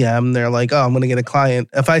 they DM, they're like, oh, I'm going to get a client.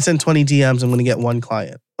 If I send 20 DMs, I'm going to get one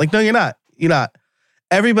client. Like, no, you're not.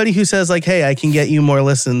 Everybody who says like, hey, I can get you more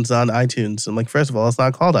listens on iTunes. I'm like, first of all, it's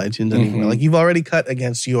not called iTunes anymore. Like, you've already cut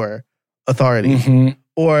against your authority.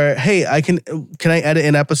 Or, hey, can I edit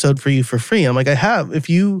an episode for you for free? I'm like, I have. If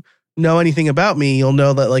you know anything about me, you'll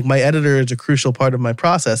know that like my editor is a crucial part of my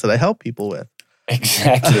process that I help people with.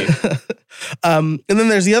 Exactly. And then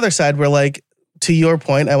there's the other side where, like, to your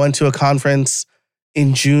point, I went to a conference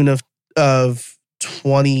in June of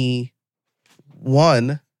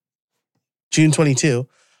 21, June 22.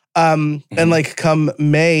 And like come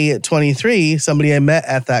May 23, somebody I met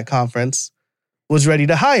at that conference was ready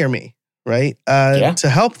to hire me, right? To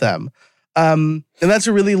help them. And that's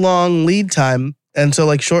a really long lead time. And so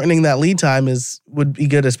like shortening that lead time would be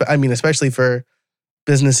good. Especially for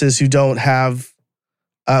businesses who don't have,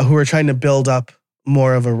 who are trying to build up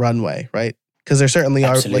more of a runway, right? Because there certainly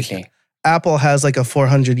are, like, Apple has like a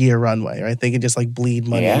 400-year runway, right? They can just like bleed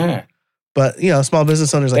money. Yeah. But small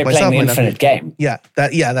business owners like myself, playing the infinite game. Yeah,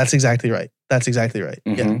 that's exactly right.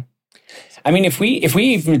 Yeah. I mean, if we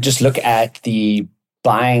even just look at the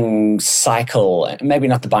buying cycle, maybe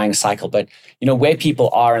not the buying cycle, but where people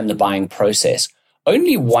are in the buying process,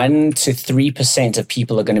 only 1 to 3% of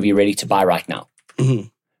people are going to be ready to buy right now.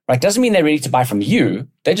 Right? Doesn't mean they're ready to buy from you.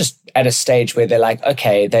 They're just at a stage where they're like,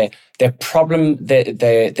 okay, they're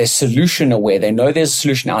solution aware. They know there's a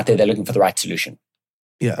solution out there. They're looking for the right solution.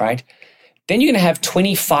 Yeah. Right. Then you're going to have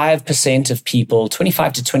 25% of people,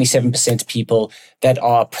 25 to 27% of people that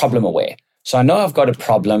are problem aware. So I know I've got a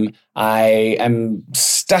problem. I am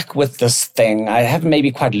stuck with this thing. I haven't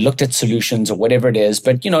maybe quite looked at solutions or whatever it is,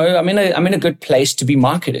 but I'm in a good place to be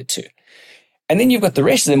marketed to. And then you've got the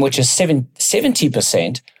rest of them, which is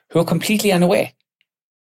 70% who are completely unaware.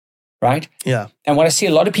 Right? Yeah. And what I see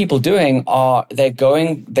a lot of people doing are they're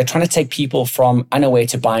trying to take people from unaware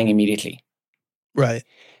to buying immediately. Right.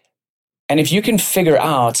 And if you can figure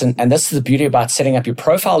out, and this is the beauty about setting up your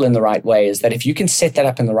profile in the right way, is that if you can set that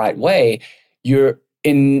up in the right way, you're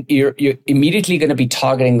immediately going to be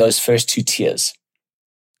targeting those first 2 tiers.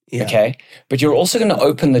 Yeah. Okay. But you're also going to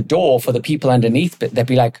open the door for the people underneath that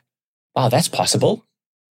be like, wow, that's possible.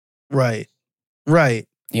 Right.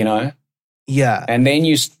 you know? Yeah. And then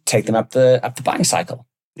you take them up the buying cycle.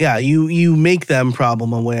 Yeah, you make them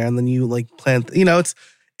problem aware, and then you like plant.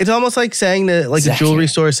 It's almost like saying to like Exactly. a jewelry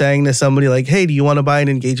store saying to somebody like, "Hey, do you want to buy an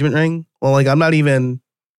engagement ring?" Well, like I'm not even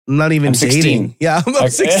dating. 16. Yeah, I'm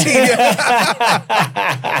 16.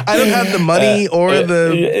 I don't have the money or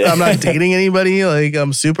I'm not dating anybody. Like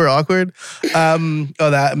I'm super awkward.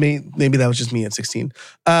 Maybe that was just me at 16.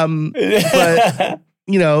 But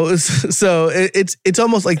so it's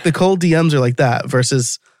almost like the cold DMs are like that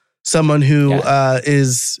versus someone who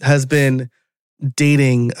has been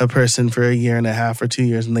dating a person for a year and a half or 2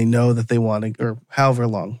 years, and they know that they want to, or however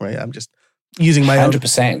long, right? I'm just using my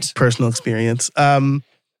 100%. own personal experience.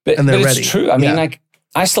 But they're ready. It's true. I mean, like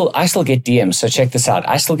I still get DMs. So check this out.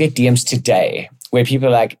 I still get DMs today where people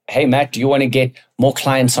are like, "Hey Matt, do you want to get more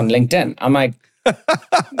clients on LinkedIn?" I'm like,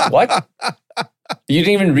 what? You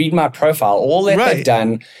didn't even read my profile. All that they've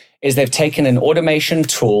done is they've taken an automation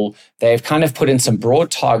tool, they've kind of put in some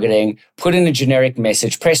broad targeting, put in a generic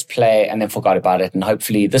message, pressed play, and then forgot about it. And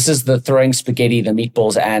hopefully this is the throwing spaghetti, the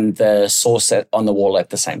meatballs, and the sauce on the wall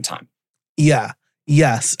at the same time. Yeah.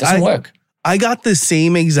 Yes. Doesn't work. I got the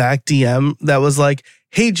same exact DM that was like,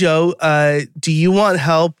 "Hey, Joe, do you want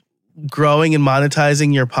help growing and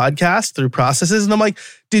monetizing your podcast through processes?" And I'm like,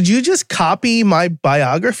 did you just copy my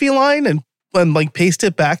biography line and like paste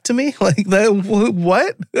it back to me? Like that,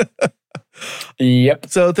 what? Yep.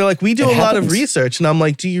 So they're like, we do a lot of research. And I'm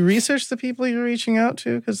like, do you research the people you're reaching out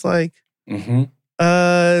to? Because like,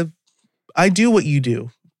 I do what you do.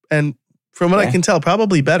 And from what I can tell,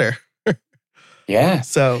 probably better. Yeah.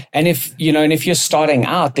 So, and if you're starting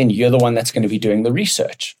out, then you're the one that's going to be doing the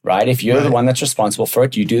research, right? If you're the one that's responsible for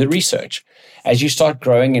it, you do the research. As you start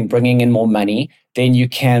growing and bringing in more money, then you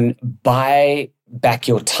can buy back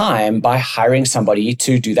your time by hiring somebody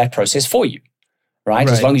to do that process for you, right?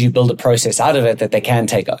 As long as you build a process out of it that they can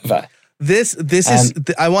take over. This is,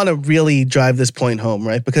 I want to really drive this point home,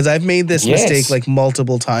 right? Because I've made this mistake like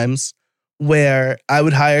multiple times where I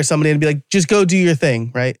would hire somebody and be like, just go do your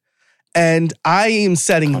thing, right? And I am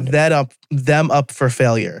setting them up for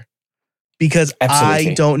failure because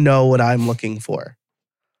I don't know what I'm looking for.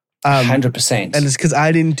 100%. And it's because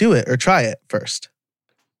I didn't do it or try it first.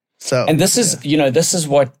 So, and this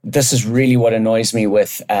is really what annoys me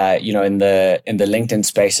with, in the LinkedIn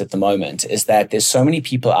space at the moment is that there's so many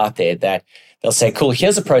people out there that they'll say, cool,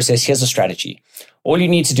 here's a process, here's a strategy. All you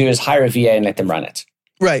need to do is hire a VA and let them run it.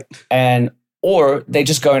 Right. Or they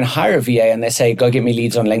just go and hire a VA and they say, go get me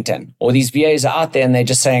leads on LinkedIn. Or these VAs are out there and they're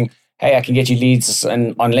just saying, hey, I can get you leads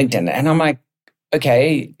on LinkedIn. And I'm like,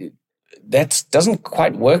 okay, that doesn't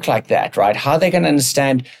quite work like that, right? How are they going to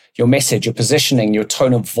understand your message, your positioning, your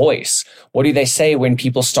tone of voice? What do they say when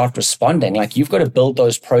people start responding? Like you've got to build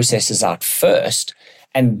those processes out first.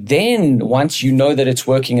 And then once you know that it's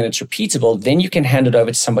working and it's repeatable, then you can hand it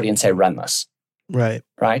over to somebody and say, run this. Right.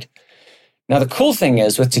 Right. Now, the cool thing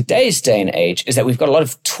is with today's day and age is that we've got a lot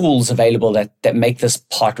of tools available that make this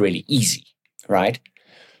part really easy, right?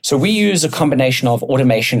 So we use a combination of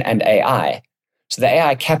automation and AI. So the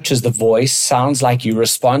AI captures the voice, sounds like you,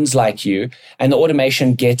 responds like you, and the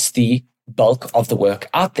automation gets the bulk of the work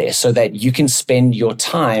out there so that you can spend your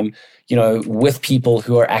time, with people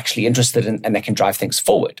who are actually interested in, and that can drive things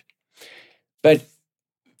forward. But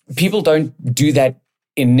people don't do that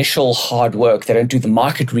initial hard work. They don't do the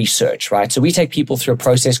market research, right? So we take people through a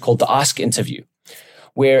process called the Ask Interview,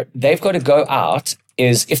 where they've got to go out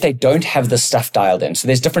is if they don't have the stuff dialed in. So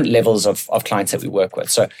there's different levels of clients that we work with.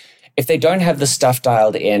 So if they don't have the stuff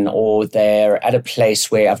dialed in, or they're at a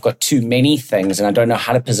place where I've got too many things and I don't know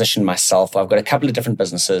how to position myself, or I've got a couple of different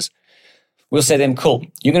businesses, we'll say to them, cool,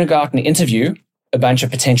 you're going to go out and interview a bunch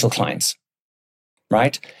of potential clients,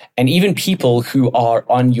 right? And even people who are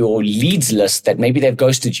on your leads list that maybe they've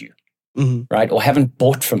ghosted you, right? Or haven't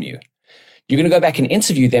bought from you. You're going to go back and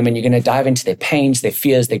interview them, and you're going to dive into their pains, their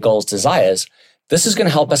fears, their goals, desires. This is going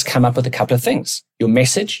to help us come up with a couple of things: your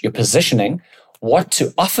message, your positioning, what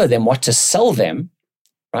to offer them, what to sell them,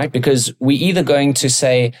 right? Because we're either going to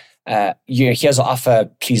say, here's an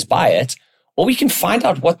offer, please buy it, or we can find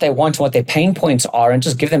out what they want and what their pain points are and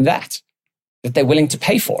just give them that they're willing to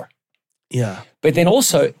pay for. Yeah. But then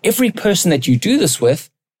also, every person that you do this with,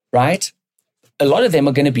 right, a lot of them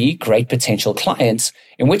are going to be great potential clients,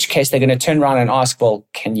 in which case they're going to turn around and ask, well,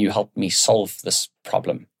 can you help me solve this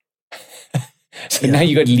problem? Now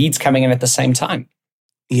you got leads coming in at the same time.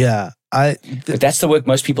 Yeah. But that's the work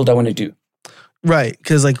most people don't want to do. Right.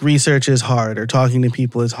 Because like research is hard, or talking to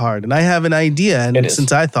people is hard. And I have an idea, and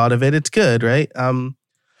since I thought of it, it's good, right?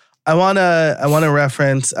 I wanna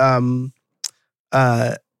reference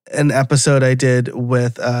an episode I did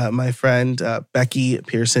with my friend Becky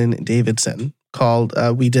Pearson Davidson called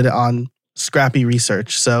We Did It on Scrappy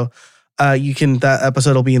Research. So that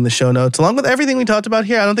episode will be in the show notes along with everything we talked about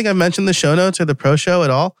here. I don't think I've mentioned the show notes or the pro show at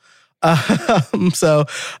all. But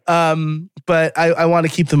I want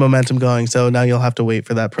to keep the momentum going. So now you'll have to wait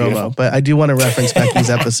for that promo. Beautiful. But I do want to reference Becky's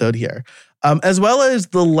episode here. As well as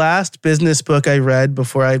the last business book I read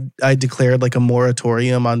before I declared like a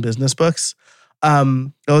moratorium on business books. I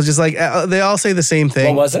was just like, they all say the same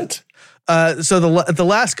thing. What was it? So the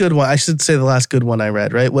last good one, I should say the last good one I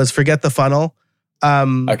read, right, was Forget the Funnel.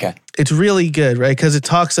 Okay. It's really good, right? Because it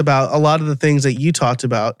talks about a lot of the things that you talked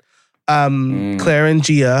about. Claire and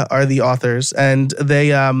Gia are the authors, and they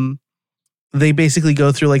basically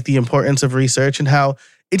go through like the importance of research and how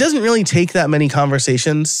it doesn't really take that many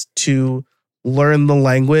conversations to learn the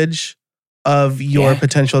language of your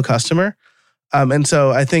potential customer. And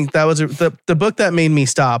so I think that was the book that made me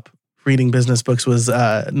stop reading business books was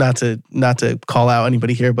not to call out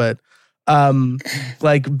anybody here, but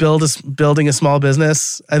like building a small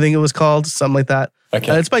business. I think it was called something like that.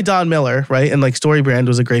 Okay. It's by Don Miller, right? And like StoryBrand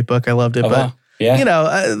was a great book. I loved it, wow. You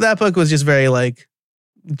know, that book was just very like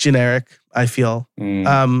generic, I feel.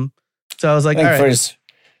 So I was like, all right. For his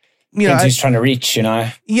he's trying to reach, you know.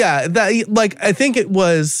 Yeah, that like I think it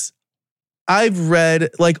was. I've read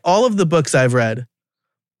like all of the books I've read.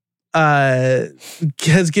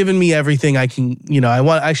 Has given me everything I can. You know,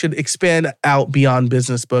 I should expand out beyond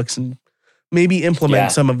business books and maybe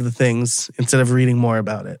implement some of the things instead of reading more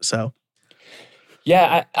about it. So.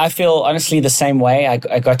 Yeah, I feel honestly the same way.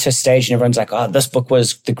 I got to a stage and everyone's like, oh, this book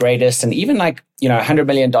was the greatest. And even like, you know, $100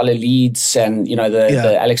 Million Leads and, you know,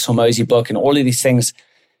 the Alex Hormozi book and all of these things.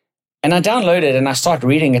 And I download it and I start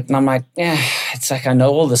reading it and I'm like, it's like I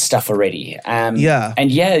know all this stuff already. And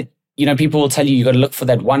you know, people will tell you got to look for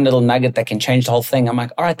that one little nugget that can change the whole thing. I'm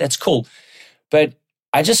like, all right, that's cool. But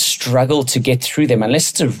I just struggle to get through them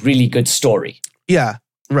unless it's a really good story. Yeah,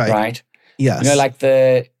 right. Right? Yes. You know, like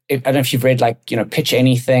I don't know if you've read like, you know, Pitch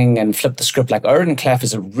Anything and Flip the Script. Like Oren Klaff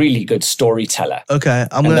is a really good storyteller. Okay.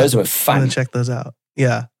 Those were fun. I'm going to check those out.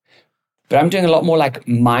 Yeah. But I'm doing a lot more like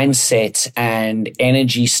mindset and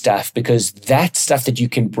energy stuff because that's stuff that you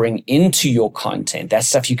can bring into your content. That's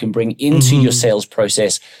stuff you can bring into your sales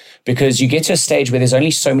process because you get to a stage where there's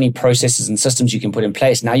only so many processes and systems you can put in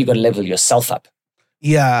place. Now you've got to level yourself up.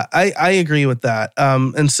 Yeah, I agree with that.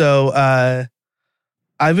 And so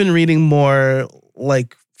I've been reading more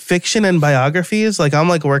like fiction and biographies. Like I'm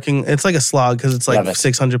like working, it's like a slog because it's like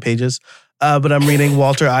 600 pages. But I'm reading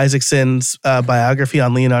Walter Isaacson's biography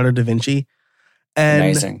on Leonardo da Vinci. And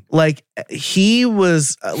amazing. Like he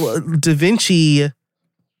was, Da Vinci,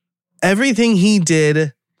 everything he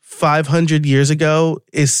did 500 years ago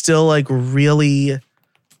is still like really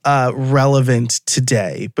relevant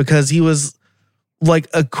today because he was like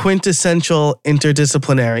a quintessential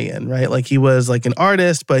interdisciplinarian, right? Like he was like an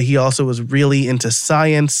artist, but he also was really into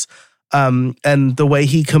science. And the way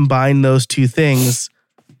he combined those two things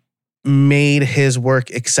made his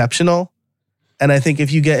work exceptional. And I think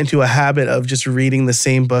if you get into a habit of just reading the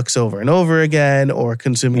same books over and over again or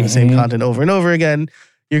consuming the same content over and over again,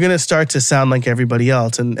 you're going to start to sound like everybody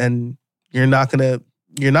else. And you're not going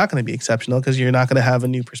to be exceptional because you're not going to have a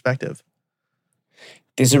new perspective.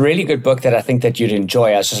 There's a really good book that I think that you'd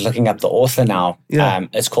enjoy. I was just looking up the author now. Yeah.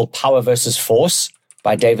 It's called Power versus Force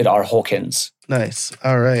by David R. Hawkins. Nice.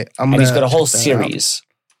 All right. And he's got a whole series,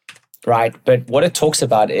 right? But what it talks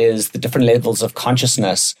about is the different levels of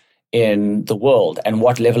consciousness in the world and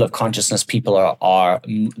what level of consciousness people are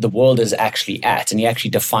the world is actually at. And he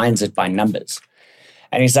actually defines it by numbers.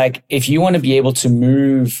 And he's like, if you want to be able to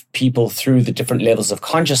move people through the different levels of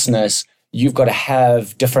consciousness, you've got to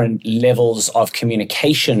have different levels of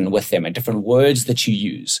communication with them and different words that you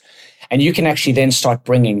use. And you can actually then start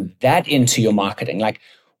bringing that into your marketing. Like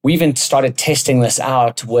we even started testing this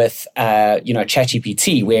out with,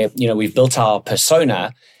 ChatGPT where, we've built our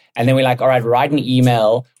persona and then we're like, all right, write an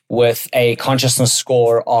email with a consciousness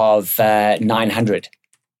score of 900.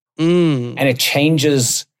 And it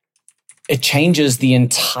changes the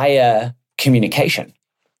entire communication.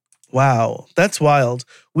 Wow, that's wild.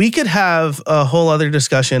 We could have a whole other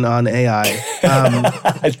discussion on AI.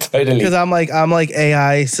 Totally. Because I'm like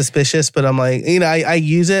AI suspicious, but I'm like, I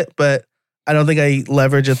use it, but I don't think I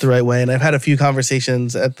leverage it the right way. And I've had a few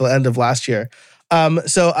conversations at the end of last year.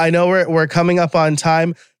 So I know we're coming up on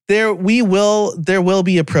time. There will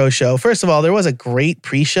be a pro show. First of all, there was a great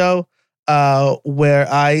pre-show where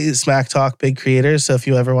I smack talk big creators. So if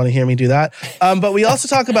you ever want to hear me do that. But we also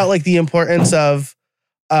talk about like the importance of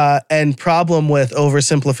and problem with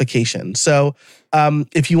oversimplification. So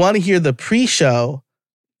if you want to hear the pre-show,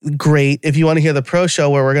 great. If you want to hear the pro show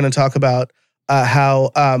where we're going to talk about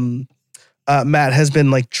how Matt has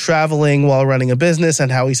been like traveling while running a business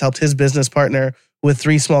and how he's helped his business partner with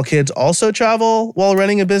 3 small kids also travel while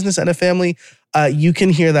running a business and a family, you can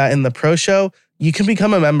hear that in the pro show. You can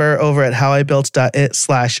become a member over at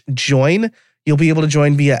howibuilt.it/join. You'll be able to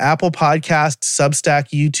join via Apple Podcasts, Substack,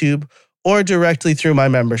 YouTube, or directly through my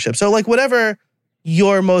membership. So like whatever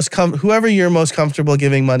whoever you're most comfortable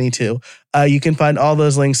giving money to, you can find all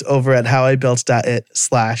those links over at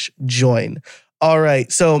howibuilt.it/join. All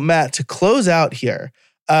right. So Matt, to close out here,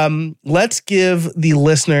 let's give the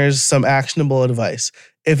listeners some actionable advice.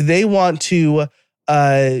 If they want to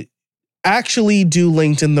actually do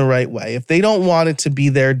LinkedIn the right way, if they don't want it to be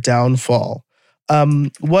their downfall,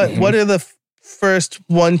 what are the first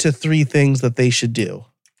 1 to 3 things that they should do?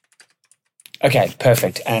 Okay,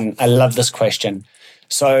 perfect. And I love this question.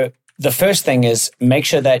 So the first thing is make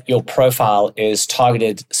sure that your profile is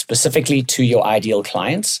targeted specifically to your ideal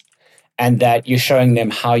clients and that you're showing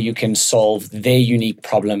them how you can solve their unique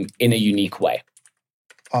problem in a unique way.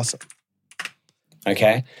 Awesome.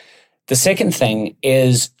 Okay. The second thing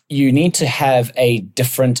is you need to have a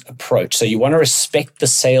different approach. So you want to respect the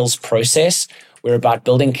sales process. We're about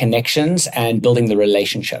building connections and building the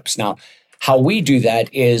relationships. Now, how we do that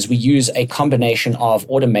is we use a combination of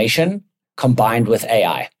automation combined with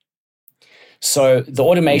AI. So the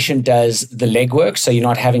automation does the legwork, so you're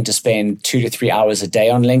not having to spend 2 to 3 hours a day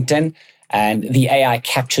on LinkedIn. And the AI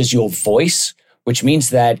captures your voice, which means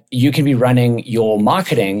that you can be running your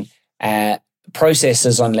marketing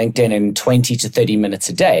processes on LinkedIn in 20 to 30 minutes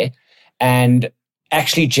a day and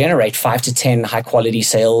actually generate 5 to 10 high quality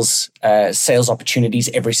sales opportunities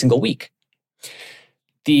every single week.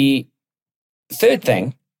 The third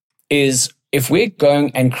thing is if we're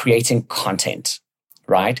going and creating content,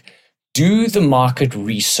 right? Do the market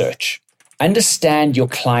research. Understand your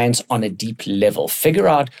clients on a deep level. Figure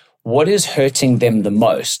out what is hurting them the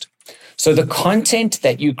most. So the content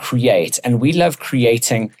that you create, and we love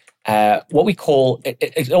creating what we call,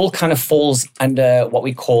 it all kind of falls under what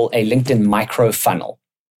we call a LinkedIn micro funnel,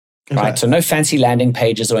 right? So no fancy landing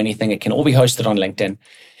pages or anything. It can all be hosted on LinkedIn.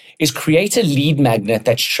 Is create a lead magnet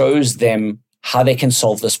that shows them how they can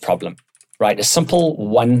solve this problem, right? A simple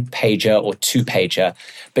 1-pager or 2-pager,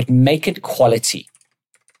 but make it quality.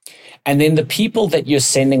 And then the people that you're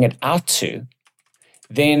sending it out to,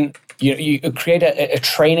 then you create a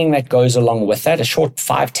training that goes along with that, a short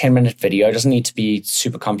 5-10 minute video. It doesn't need to be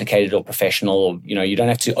super complicated or professional, or you don't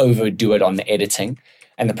have to overdo it on the editing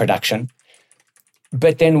and the production.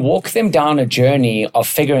 But then walk them down a journey of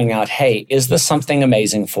figuring out, hey, is this something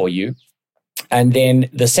amazing for you? And then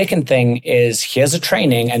the second thing is, here's a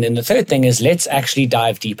training. And then the third thing is, let's actually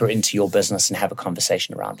dive deeper into your business and have a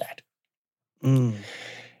conversation around that.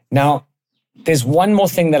 Now, there's one more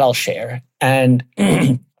thing that I'll share. And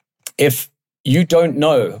if you don't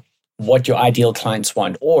know what your ideal clients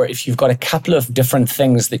want, or if you've got a couple of different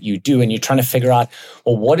things that you do and you're trying to figure out,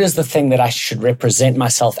 well, what is the thing that I should represent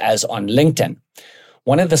myself as on LinkedIn?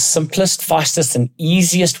 One of the simplest, fastest, and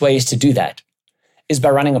easiest ways to do that is by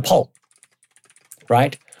running a poll,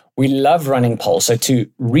 right? We love running polls. So to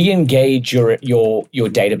re-engage your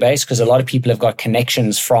database, because a lot of people have got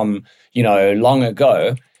connections from, long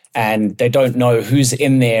ago, and they don't know who's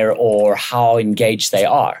in there or how engaged they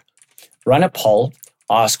are. Run a poll,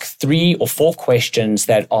 ask 3 or 4 questions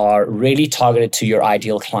that are really targeted to your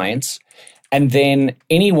ideal clients. And then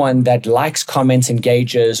anyone that likes, comments,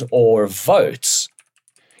 engages, or votes,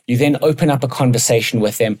 you then open up a conversation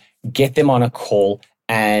with them, get them on a call,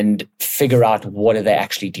 and figure out what are they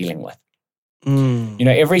actually dealing with.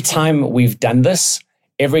 Every time we've done this,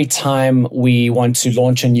 every time we want to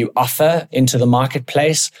launch a new offer into the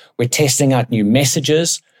marketplace, we're testing out new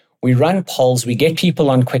messages, we run polls, we get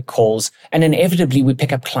people on quick calls, and inevitably we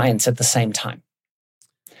pick up clients at the same time.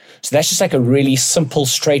 So that's just like a really simple,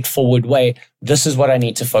 straightforward way. This is what I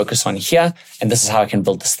need to focus on here, and this is how I can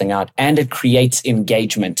build this thing out. And it creates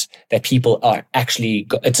engagement that people are actually,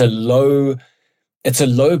 it's a low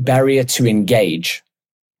barrier to engage,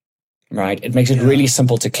 right? It makes it really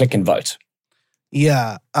simple to click and vote.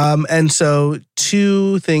 Yeah. And so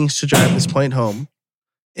 2 things to drive this point home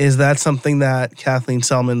is that something that Kathleen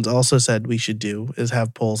Selmans also said we should do is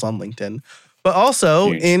have polls on LinkedIn. But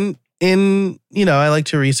also in I like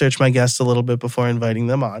to research my guests a little bit before inviting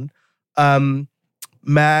them on.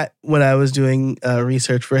 Matt, when I was doing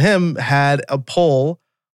research for him, had a poll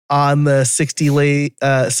on the 60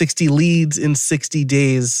 leads in 60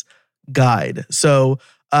 days guide. So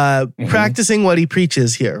practicing what he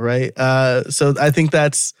preaches here, right? So I think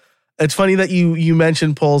that's It's funny that you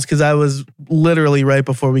mentioned polls because I was literally right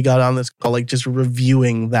before we got on this call, like just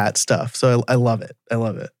reviewing that stuff. So I love it. I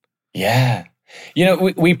love it. Yeah.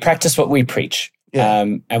 We practice what we preach. Yeah.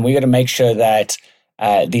 And we got to make sure that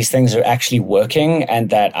these things are actually working and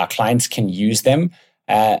that our clients can use them.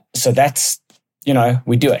 So that's,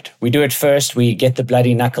 we do it. We do it first. We get the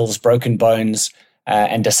bloody knuckles, broken bones,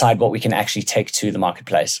 and decide what we can actually take to the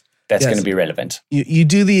marketplace. That's going to be relevant. You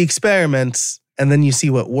do the experiments and then you see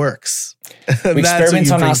what works. We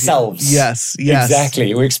experiment on ourselves. Yes.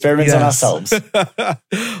 Exactly. We experiment on ourselves.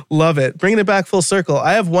 Love it. Bringing it back full circle.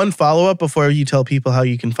 I have one follow-up before you tell people how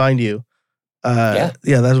you can find you.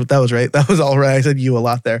 That was right. That was all right. I said you a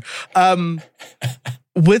lot there.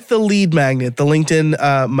 With the lead magnet, the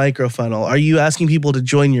LinkedIn micro funnel, are you asking people to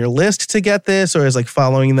join your list to get this, or is like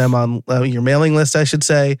following them on your mailing list, I should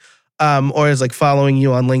say, or is like following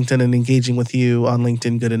you on LinkedIn and engaging with you on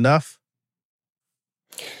LinkedIn good enough?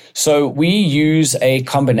 So we use a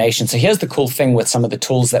combination. So here's the cool thing with some of the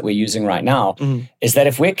tools that we're using right now is that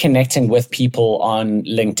if we're connecting with people on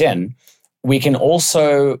LinkedIn, we can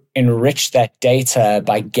also enrich that data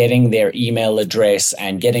by getting their email address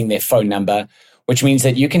and getting their phone number, which means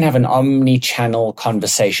that you can have an omni-channel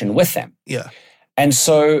conversation with them. Yeah. And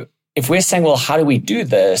so if we're saying, well, how do we do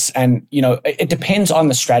this? And, it depends on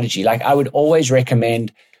the strategy. Like I would always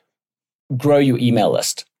recommend grow your email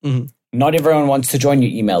list. Mm-hmm. Not everyone wants to join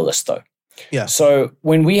your email list though. Yeah. So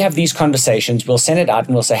when we have these conversations, we'll send it out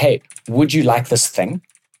and we'll say, hey, would you like this thing?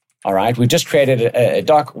 All right. We've just created a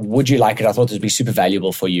doc. Would you like it? I thought this would be super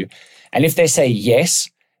valuable for you. And if they say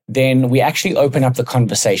yes, then we actually open up the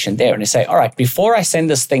conversation there and they say, all right, before I send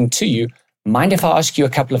this thing to you, mind if I ask you a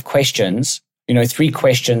couple of questions, 3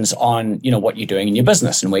 questions on, what you're doing in your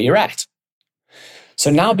business and where you're at. So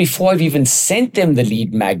now before I've even sent them the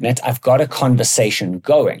lead magnet, I've got a conversation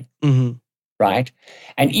going, right?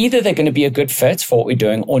 And either they're going to be a good fit for what we're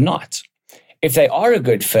doing or not. If they are a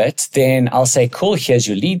good fit, then I'll say, cool, here's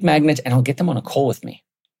your lead magnet, and I'll get them on a call with me.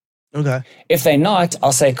 Okay. If they're not,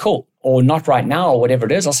 I'll say, cool, or not right now, or whatever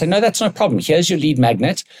it is. I'll say, no, that's no problem. Here's your lead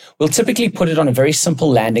magnet. We'll typically put it on a very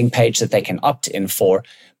simple landing page that they can opt in for.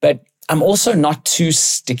 But I'm also not too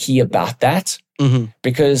sticky about that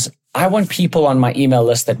because I want people on my email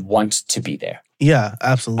list that want to be there. Yeah,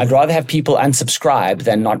 absolutely. I'd rather have people unsubscribe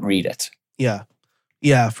than not read it. Yeah.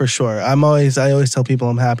 Yeah, for sure. I always tell people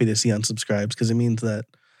I'm happy to see unsubscribes because it means that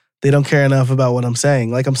they don't care enough about what I'm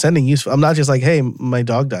saying. Like I'm sending useful. I'm not just like, hey, my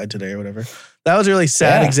dog died today or whatever. That was a really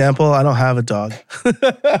sad example. I don't have a dog.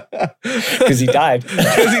 Because he died.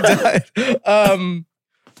 Because he died. I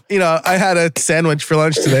had a sandwich for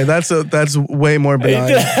lunch today. That's way more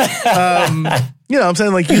benign. I'm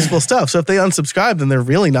saying like useful stuff. So if they unsubscribe, then they're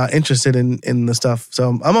really not interested in the stuff.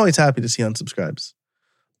 So I'm always happy to see unsubscribes.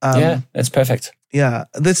 That's perfect. Yeah,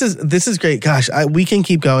 this is great. Gosh, we can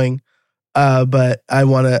keep going, but I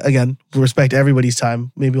want to, again, respect everybody's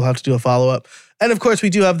time. Maybe we'll have to do a follow-up. And of course, we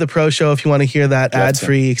do have the pro show. If you want to hear that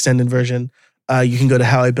ad-free extended version, you can go to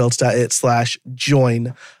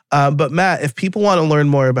howibuilt.it/join. But Matt, if people want to learn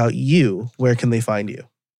more about you, where can they find you?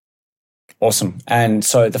 Awesome. And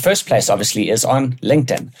so the first place, obviously, is on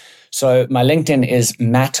LinkedIn. So my LinkedIn is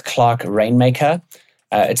Matt Clark Rainmaker.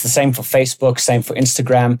 It's the same for Facebook, same for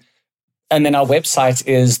Instagram. And then our website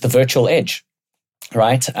is The Virtual Edge,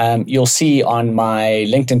 right? You'll see on my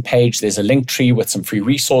LinkedIn page, there's a link tree with some free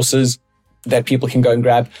resources that people can go and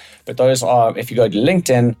grab. But those are, if you go to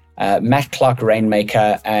LinkedIn, Matt Clark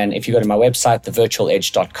Rainmaker, and if you go to my website,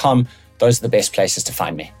 thevirtualedge.com, those are the best places to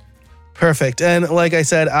find me. Perfect. And like I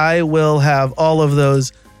said, I will have all of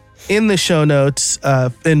those in the show notes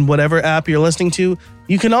in whatever app you're listening to.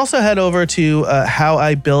 You can also head over to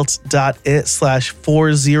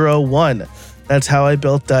howibuilt.it/401. That's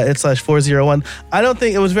howibuilt.it/401. I don't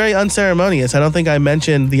think it was very unceremonious. I don't think I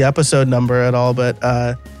mentioned the episode number at all,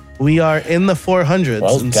 but we are in the 400s.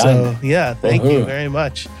 Well and done. So, yeah, thank you very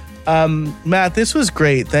much. Matt, this was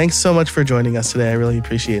great. Thanks so much for joining us today. I really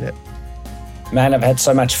appreciate it. Man, I've had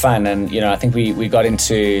so much fun. And, I think we got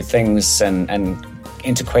into things and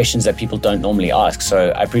into questions that people don't normally ask. So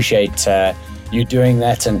I appreciate you doing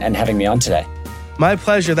that and having me on today. My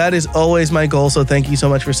pleasure. That is always my goal. So thank you so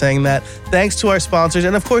much for saying that. Thanks to our sponsors.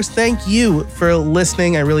 And of course, thank you for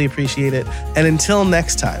listening. I really appreciate it. And until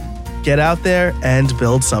next time, get out there and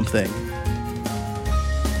build something.